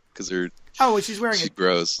thing because her. Oh, she's wearing. She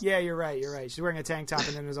grows. Yeah, you're right. She's wearing a tank top,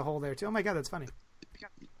 and then there's a hole there too. Oh my god, that's funny.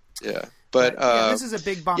 Yeah, but this is a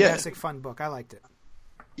big bombastic fun book. I liked it.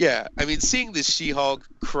 Yeah, I mean, seeing the She-Hulk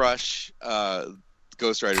crush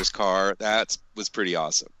Ghost Rider's car, that was pretty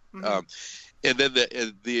awesome. Mm-hmm. And then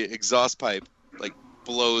the exhaust pipe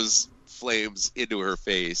blows flames into her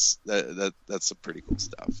face. That's some pretty cool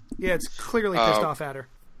stuff. Yeah, it's clearly pissed off at her.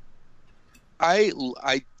 I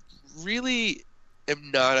really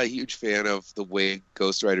am not a huge fan of the way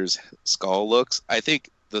Ghost Rider's skull looks. I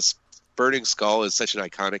think the burning skull is such an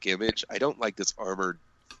iconic image. I don't like this armored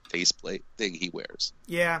faceplate thing he wears.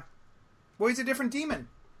 Yeah. Well, he's a different demon.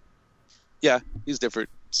 Yeah, he's different.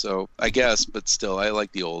 So I guess, but still, I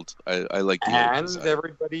like the old. I like the old design.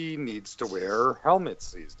 Everybody needs to wear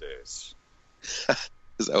helmets these days.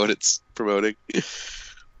 Is that what it's promoting?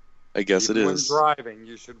 I guess Even it when is. driving,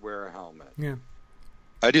 you should wear a helmet. Yeah.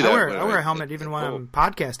 I do that. I wear a helmet even when I'm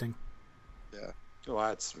podcasting. Yeah. Well,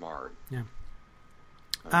 that's smart. Yeah.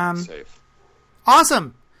 Safe.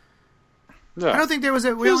 Awesome. Yeah. I don't think there was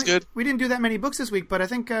good. We didn't do that many books this week, but I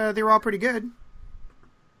think they were all pretty good.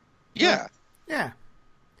 Yeah. Yeah.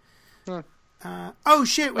 Hmm. Oh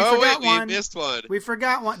shit! We forgot one. We missed one. We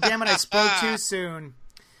forgot one. Damn it! I spoke too soon.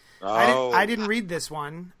 I didn't read this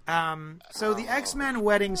one. So the X-Men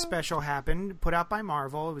Wedding Special happened, put out by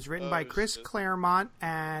Marvel. It was written by Chris Claremont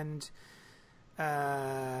and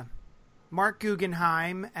Mark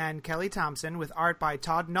Guggenheim and Kelly Thompson, with art by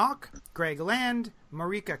Todd Nauck, Greg Land,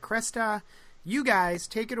 Marika Cresta. You guys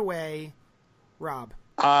take it away, Rob.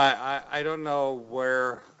 I don't know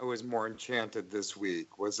where I was more enchanted this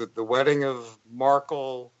week. Was it the wedding of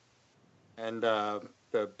Markle and the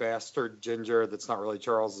bastard Ginger that's not really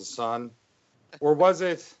Charles' son? Or was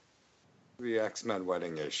it the X-Men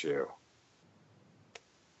wedding issue?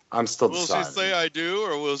 I'm still deciding. Will she say I do,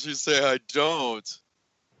 or will she say I don't?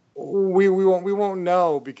 We won't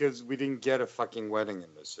know because we didn't get a fucking wedding in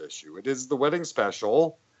this issue. It is the wedding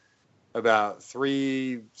special about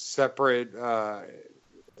 3 separate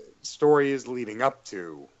stories leading up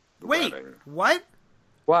to the wedding. What?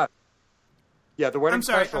 What? Yeah, the wedding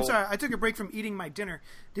special. I'm sorry. I took a break from eating my dinner.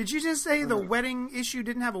 Did you just say the wedding issue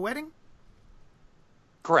didn't have a wedding?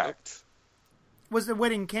 Correct. Was the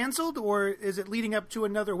wedding canceled, or is it leading up to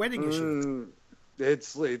another wedding issue?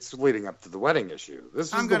 It's leading up to the wedding issue.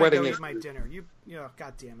 This I'm is the gonna wedding go issue. eat my dinner.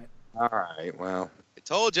 God damn it! All right, well. I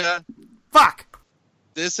told ya. Fuck.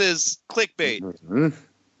 This is clickbait. Mm-hmm.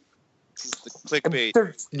 This is the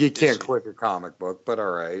clickbait. You can't click a comic book, but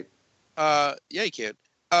all right. Yeah, you can.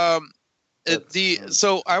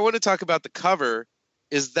 So I want to talk about the cover.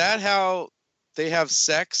 Is that how they have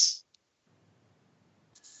sex?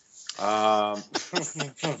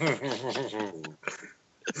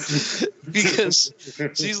 Because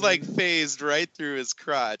she's like phased right through his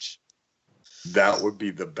crotch. That would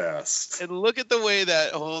be the best. And look at the way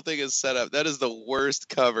that whole thing is set up. That is the worst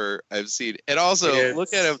cover I've seen. And also,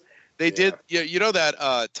 look at him. They did, you know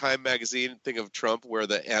that Time magazine thing of Trump where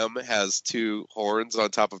the M has 2 horns on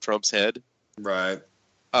top of Trump's head? Right.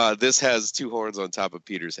 This has 2 horns on top of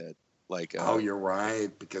Peter's head. Like, you're right,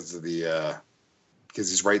 because of the because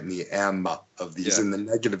he's right in the M of the he's in the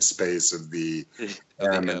negative space of the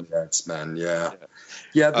M and the X-Men. Yeah.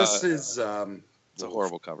 This is it's a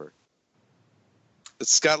horrible cover.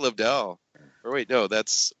 It's Scott Lobdell. Or wait, no,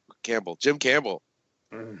 that's Campbell. Jim Campbell.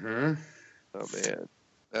 Mm-hmm. Oh man,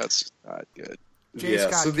 that's not good. J.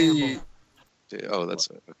 Scott Campbell. That's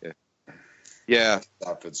okay. Yeah,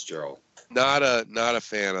 Scott Fitzgerald. Not a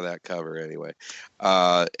fan of that cover anyway,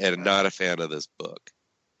 and not a fan of this book.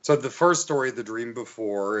 So the first story, The Dream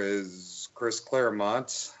Before, is Chris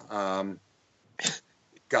Claremont. God,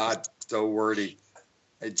 so wordy.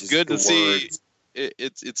 Good to see.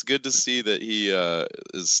 It's good to see that he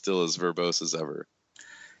is still as verbose as ever.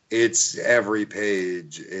 It's every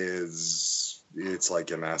page it's like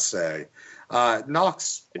an essay.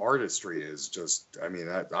 Knox's artistry is just, I mean,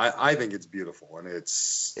 I think it's beautiful, and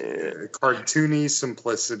it's cartoony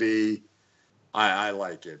simplicity. I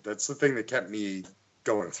like it. That's the thing that kept me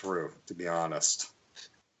going through, to be honest.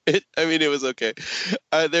 It was okay.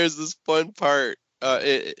 There's this fun part.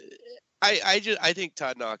 I think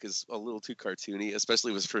Todd Nauck is a little too cartoony,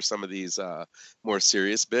 especially for some of these more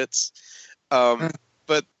serious bits.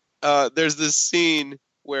 But there's this scene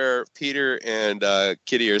where Peter and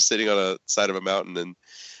Kitty are sitting on a side of a mountain, and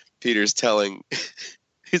Peter's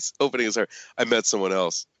he's opening his heart. I met someone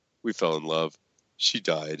else. We fell in love. She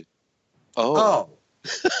died. Oh.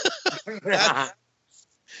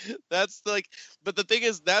 That's like, but the thing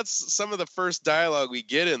is, that's some of the first dialogue we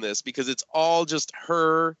get in this, because it's all just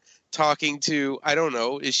her talking to, I don't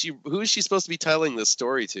know, who is she supposed to be telling this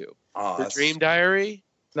story to? Her dream diary?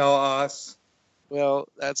 No, us. Well,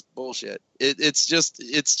 that's bullshit. It's just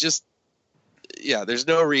yeah, there's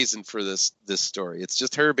no reason for this story. It's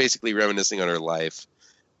just her basically reminiscing on her life,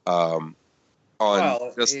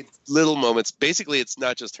 just little moments. Basically, it's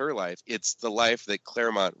not just her life; it's the life that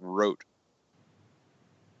Claremont wrote.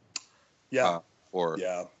 For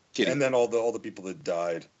Kitty. And then all the people that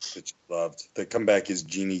died that she loved that come back as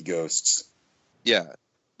genie ghosts. Yeah,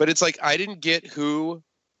 but it's like I didn't get who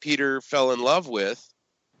Peter fell in love with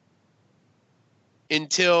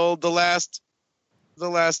until the last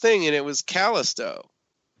thing, and it was Callisto.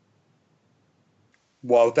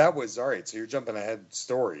 Well, that was all right. So you're jumping ahead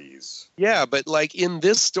stories. Yeah, but like in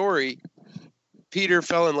this story, Peter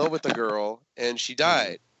fell in love with a girl and she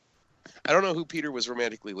died. I don't know who Peter was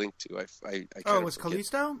romantically linked to. I it was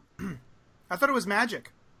Callisto? I thought it was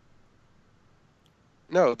Magic.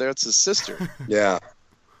 No, that's his sister. Yeah,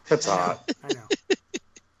 that's hot. I know.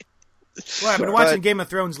 Well, I've been watching Game of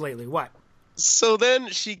Thrones lately. What? So then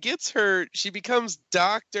she becomes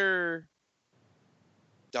Dr.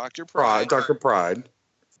 Pride. Dr. Pride.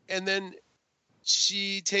 And then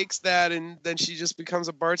she takes that and then she just becomes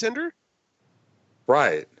a bartender?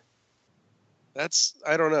 Right.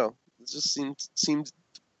 I don't know. It just seemed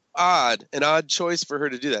odd, an odd choice for her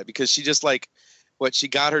to do that, because she just she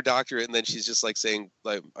got her doctorate and then she's just saying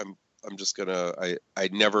I'm just gonna I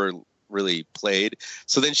never really played.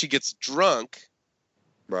 So then she gets drunk,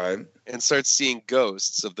 right, and starts seeing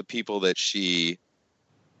ghosts of the people that she.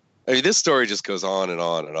 I mean, this story just goes on and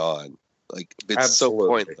on and on. It's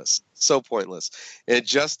Absolutely. so pointless, and it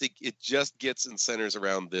just gets and centers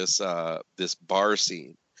around this bar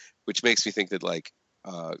scene, which makes me think that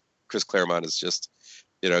Chris Claremont is just,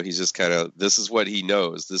 he's just kind of, this is what he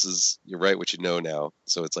knows. This is, you're right, what you know now.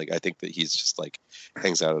 So it's I think that he's just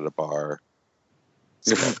hangs out at a bar.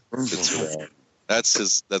 Sits around.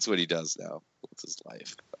 That's what he does now. It's his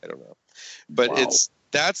life. I don't know. But Wow.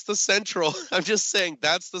 That's the central, I'm just saying,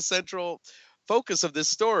 that's the central focus of this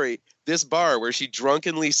story. This bar where she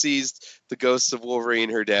drunkenly sees the ghosts of Wolverine,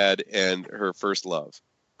 her dad, and her first love.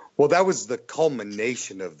 Well, that was the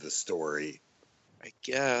culmination of the story. I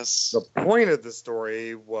guess. The point of the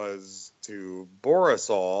story was to bore us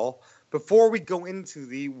all before we go into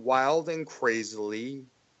the wild and crazily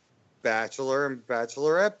bachelor and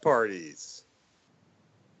bachelorette parties.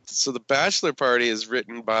 So the bachelor party is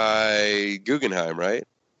written by Guggenheim, right?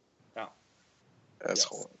 No. That's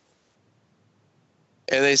horrible.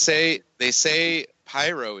 And they say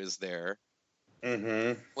Pyro is there.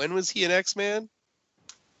 Mm-hmm. When was he an X-Man?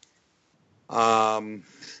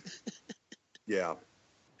 Yeah.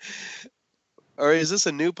 Or is this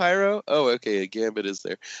a new Pyro? Oh, okay, Gambit is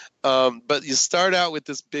there. But you start out with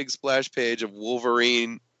this big splash page of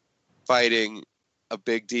Wolverine fighting a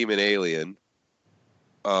big demon alien.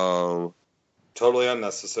 Totally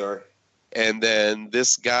unnecessary. And then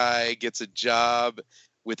this guy gets a job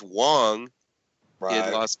with Wong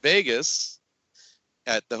in Las Vegas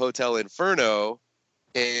at the Hotel Inferno,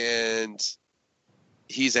 and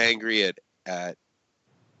he's angry at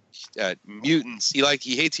mutants.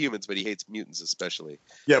 He hates humans, but he hates mutants especially.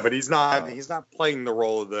 Yeah, but he's not playing the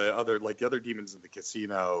role of the other demons in the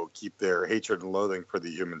casino keep their hatred and loathing for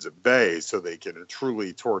the humans at bay so they can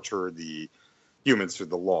truly torture the humans through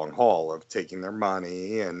the long haul of taking their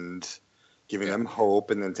money and giving them hope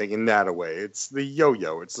and then taking that away. It's the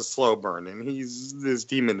yo-yo, it's the slow burn, and this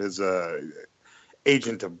demon is a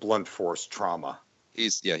agent of blunt force trauma.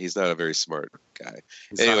 He's not a very smart guy.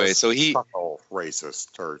 He's anyway, so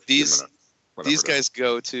racist or these guys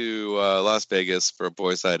go to Las Vegas for a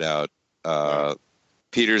boys' night out.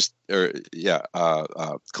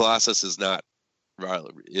 Colossus is not.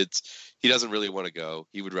 He doesn't really want to go.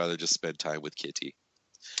 He would rather just spend time with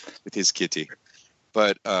his kitty.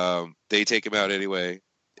 But they take him out anyway,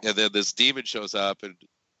 and then this demon shows up, and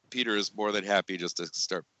Peter is more than happy just to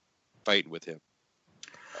start fighting with him.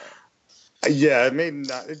 Yeah,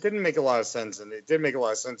 it didn't make a lot of sense, and it did make a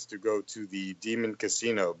lot of sense to go to the Demon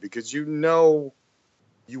Casino because you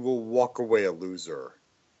will walk away a loser.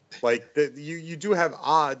 You do have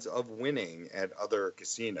odds of winning at other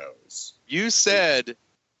casinos. You said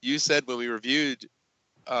when we reviewed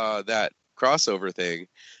that crossover thing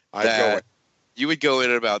that you would go in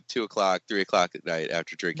at about 2:00, 3:00 at night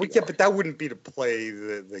after drinking. Well, yeah, but that wouldn't be to play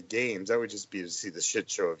the games. That would just be to see the shit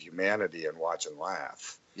show of humanity and watch and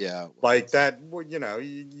laugh. Yeah. Like that,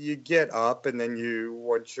 you get up and then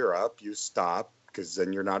once you're up, you stop because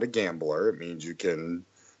then you're not a gambler. It means you can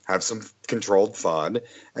have some controlled fun.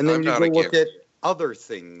 And then you go look at other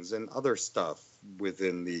things and other stuff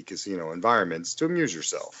within the casino environments to amuse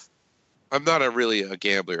yourself. I'm not really a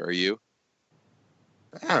gambler. Are you?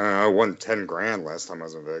 I don't know. I won $10,000 last time I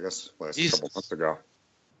was in Vegas, couple months ago.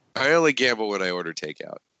 I only gamble when I order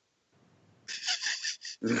takeout.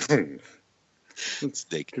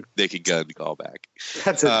 Naked gun callback.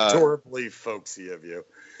 That's adorably folksy of you.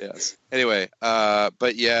 Yes. Anyway,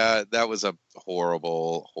 but yeah, that was a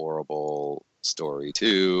horrible, horrible story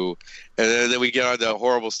too. And then we get on to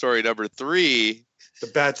horrible story number 3. The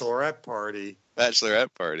bachelorette party. At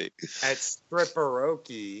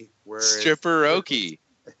Stripperoki. Stripperoki.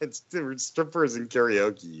 It's strippers and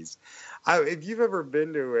karaoke's. If you've ever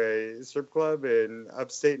been to a strip club in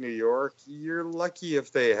upstate New York, you're lucky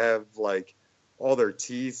if they have all their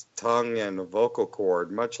teeth, tongue, and vocal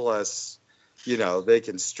cord, much less, they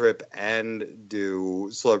can strip and do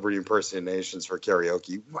celebrity impersonations for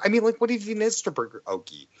karaoke. I mean, what even is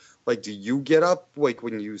stripperoki? Do you get up,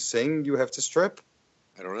 when you sing, you have to strip?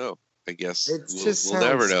 I don't know. I guess we'll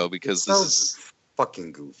never know because this is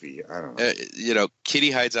fucking goofy. I don't know.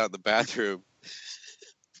 Kitty hides out in the bathroom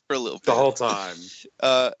for a little bit The whole time.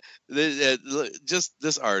 Just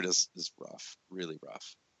this art is rough, really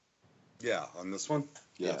rough. Yeah, on this one?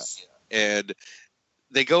 Yes. Yeah. And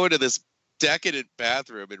they go into this decadent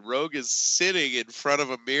bathroom, and Rogue is sitting in front of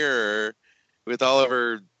a mirror with all of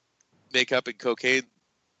her makeup and cocaine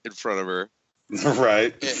in front of her.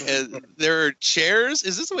 Right. And there are chairs.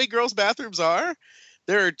 Is this the way girls' bathrooms are?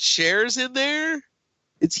 There are chairs in there.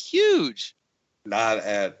 It's huge. Not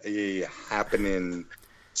at a happening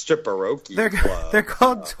stripperoke club. They're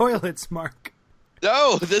called toilets, Mark.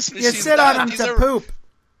 No, you sit on them to poop.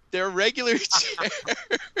 They're regular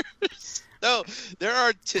chairs. No, there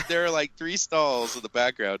are like 3 stalls in the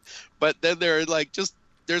background, but then there are like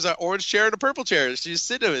there's an orange chair and a purple chair. So you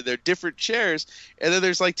sit in it. They're different chairs, and then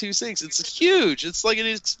there's like 2 sinks. It's huge. It's like an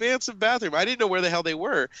expansive bathroom. I didn't know where the hell they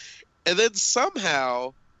were, and then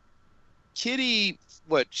somehow, Kitty,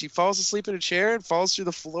 she falls asleep in a chair and falls through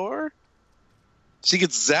the floor. She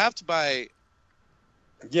gets zapped by.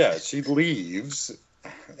 Yeah, she leaves,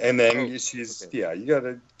 and then she's okay. You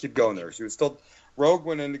gotta keep going there. She was still. Rogue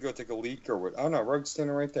went in to go take a leak or what? Oh no, Rogue's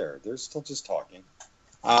standing right there. They're still just talking.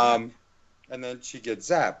 And then she gets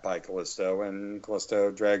zapped by Callisto, and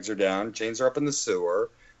Callisto drags her down, chains her up in the sewer,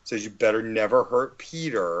 says you better never hurt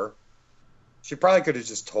Peter. She probably could have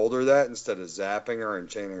just told her that instead of zapping her and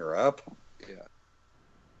chaining her up. Yeah.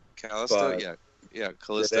 Callisto, yeah,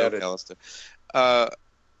 Callisto, Callisto. I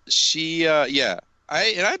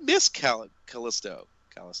miss Callisto,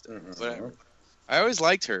 mm-hmm. Whatever. I always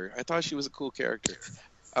liked her. I thought she was a cool character.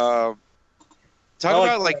 Talk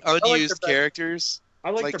about unused characters. I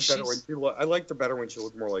liked her better I liked her better when she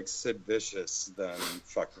looked more like Sid Vicious than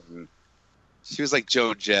fucking. She was like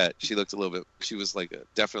Joan Jett. She looked a little bit. She was like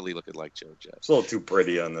definitely looking like Joan Jett. It's a little too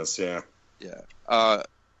pretty on this, yeah. Yeah.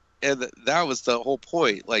 And that was the whole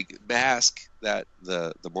point. Like Mask, that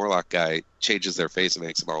the Morlock guy changes their face and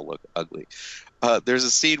makes them all look ugly. There's a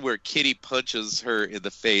scene where Kitty punches her in the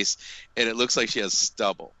face, and it looks like she has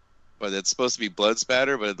stubble. But it's supposed to be blood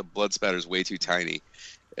spatter, but the blood spatter is way too tiny,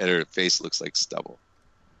 and her face looks like stubble.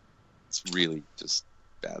 It's really just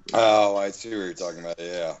badly. Oh, I see what you're talking about.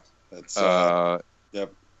 Yeah. That's,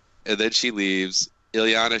 yep. And then she leaves.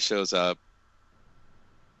 Illyana shows up,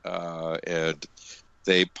 and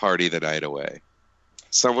they party the night away.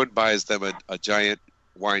 Someone buys them a giant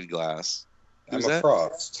wine glass. Who's Emma that?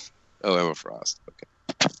 Frost. Oh, Emma Frost. Okay.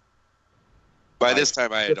 By this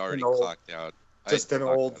time, I had already clocked out. Just an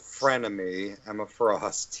old frenemy, Emma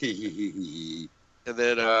Frost. And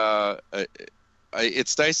then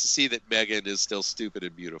it's nice to see that Megan is still stupid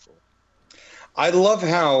and beautiful. I love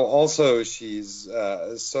how also she's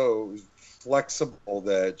so flexible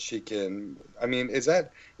that she can. I mean, is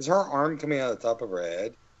her arm coming out of the top of her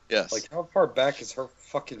head? Yes. Like how far back is her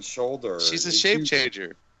fucking shoulder? She's a shape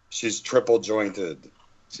changer. She's triple jointed.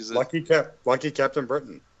 She's lucky Captain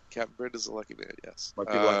Britain. Captain Britain is a lucky man. Yes.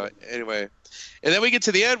 Lucky. Anyway, and then we get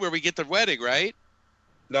to the end where we get the wedding, right?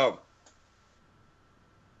 No.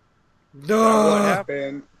 What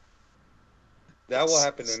happened? That will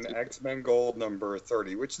happen in X-Men Gold number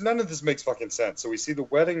 30, which none of this makes fucking sense. So we see the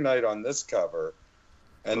wedding night on this cover,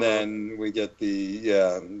 and then we get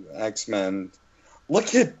the X-Men.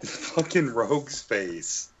 Look at fucking Rogue's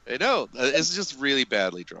face. I know. It's just really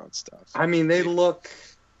badly drawn stuff. I mean, they look...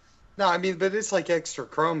 No, I mean, but it's like extra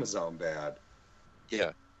chromosome bad.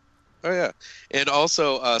 Yeah. Oh, yeah. And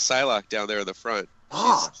also Psylocke down there in the front.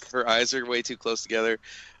 Her eyes are way too close together.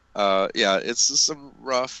 Yeah, it's just some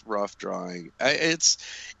rough drawing. It's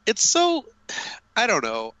so, I don't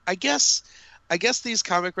know. I guess these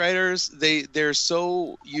comic writers, they're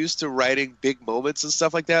so used to writing big moments and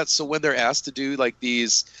stuff like that. So when they're asked to do like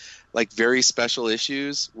these, like very special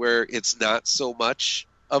issues where it's not so much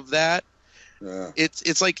of that,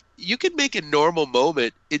 it's like you can make a normal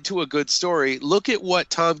moment into a good story. Look at what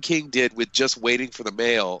Tom King did with Just Waiting for the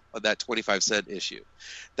Mail on that 25-cent issue.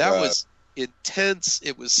 That was intense.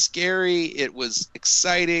 It was scary. It was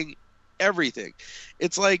exciting. Everything.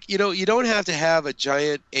 It's like, you don't have to have a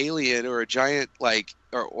giant alien or a giant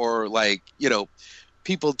or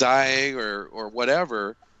people dying or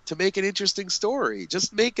whatever to make an interesting story.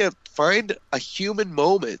 Just find a human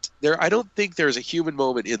moment. I don't think there's a human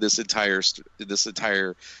moment in this entire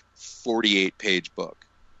 48-page book.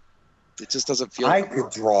 It just doesn't feel. I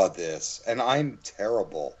could draw this, and I'm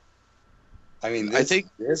terrible. I mean, I think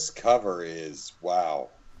this cover is wow.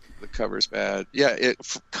 The cover's bad. Yeah,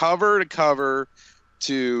 cover to cover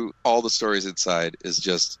to all the stories inside is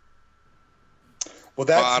just.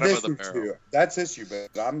 Well, that's this issue. That's issue,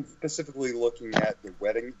 but I'm specifically looking at the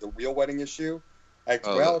real wedding issue.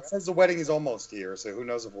 It says the wedding is almost here, so who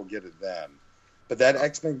knows if we'll get it then. But that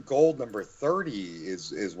X-Men Gold number 30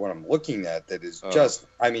 is what I'm looking at. That is just,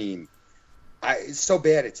 I mean, it's so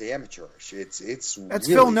bad it's amateurish. It's that's really,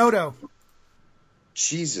 Phil Noto.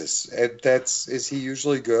 Jesus, is he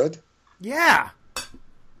usually good? Yeah.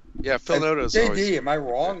 Yeah, Phil Noto's JD, always... am I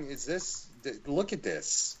wrong? Is this? Look at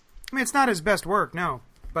this. I mean, it's not his best work, no,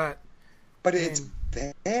 but it's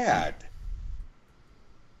bad.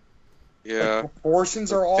 Yeah, the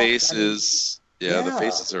proportions are off. Faces, the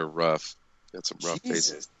faces are rough. Got some rough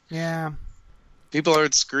faces. Yeah, people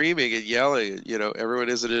aren't screaming and yelling. You know, everyone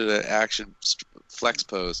isn't in an action flex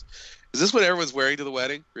pose. Is this what everyone's wearing to the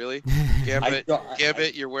wedding? Really,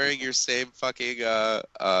 Gambit, you're wearing your same fucking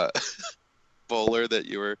bowler that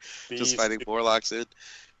you were just fighting Morlocks in.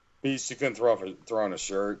 Beast, you couldn't throw on a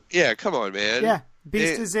shirt. Yeah, come on, man. Yeah,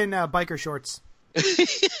 Beast is in biker shorts. He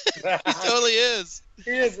totally is.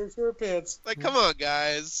 He is in short pants. Like, come on,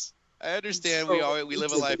 guys. I understand we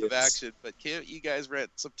live a life of action, but can't you guys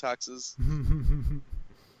rent some tuxes?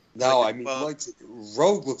 No, I mean,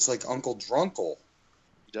 Rogue looks like Uncle Drunkle.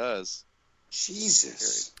 He does.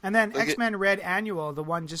 Jesus. And then X-Men Red Annual, the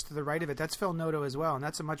one just to the right of it, that's Phil Noto as well, and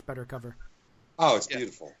that's a much better cover. Oh, it's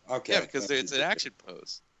beautiful. Okay. Yeah, because it's an action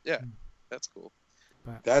pose. Yeah, that's cool.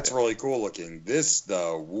 That's really cool looking. This,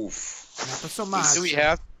 though, woof. Not so much. So we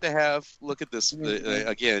have to look at this,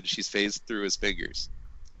 again, she's phased through his fingers.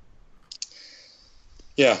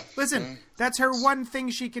 Yeah. Listen, that's her one thing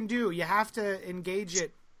she can do. You have to engage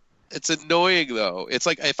it. It's annoying, though. It's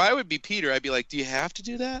like, if I would be Peter, I'd be like, do you have to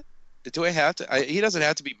do that? Do I have to? He doesn't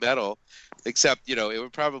have to be metal, except, it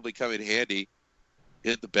would probably come in handy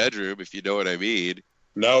in the bedroom, if you know what I mean.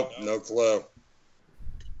 Nope, no clue.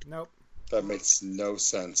 Nope. That makes no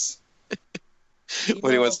sense.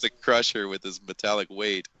 When he wants to crush her with his metallic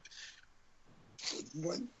weight.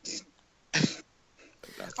 What?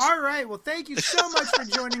 All right. Well, thank you so much for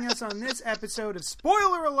joining us on this episode of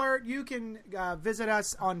Spoiler Alert. You can visit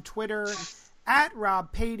us on Twitter at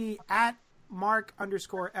Rob Patey, at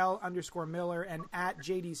Mark_L_Miller, and at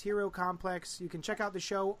JD's Hero Complex. You can check out the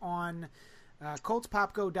show on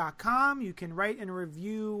ColtsPopGo.com. You can write and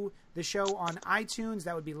review the show on iTunes.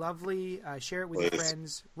 That would be lovely. Share it with your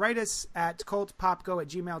friends. Write us at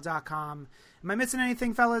ColtsPopGo@gmail.com. Am I missing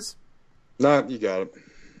anything, fellas? No, you got it.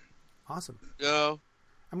 Awesome. No.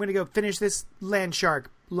 I'm going to go finish this Landshark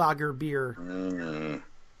lager beer. Yum,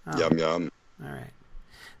 yum. All right.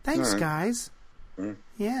 Thanks, guys.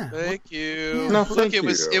 Yeah. Thank you. Yeah. No, Look, it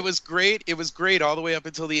was great. It was great all the way up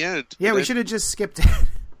until the end. Yeah, we should have just skipped it.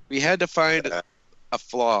 We had to find a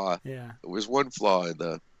flaw. Yeah. There was one flaw in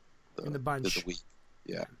the bunch. The week.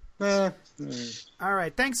 Yeah. All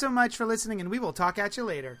right. Thanks so much for listening, and we will talk at you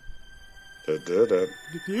later.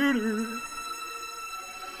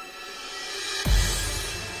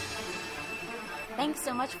 Thanks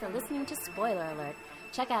so much for listening to Spoiler Alert.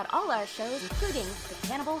 Check out all our shows, including the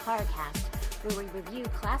Cannibal Horrorcast, where we review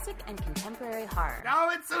classic and contemporary horror. Oh,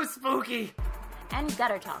 it's so spooky! And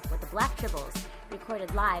Gutter Talk with the Black Tribbles,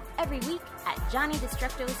 recorded live every week at Johnny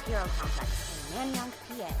Destructo's Hero Complex in Manayunk,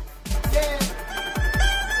 PA. Yeah.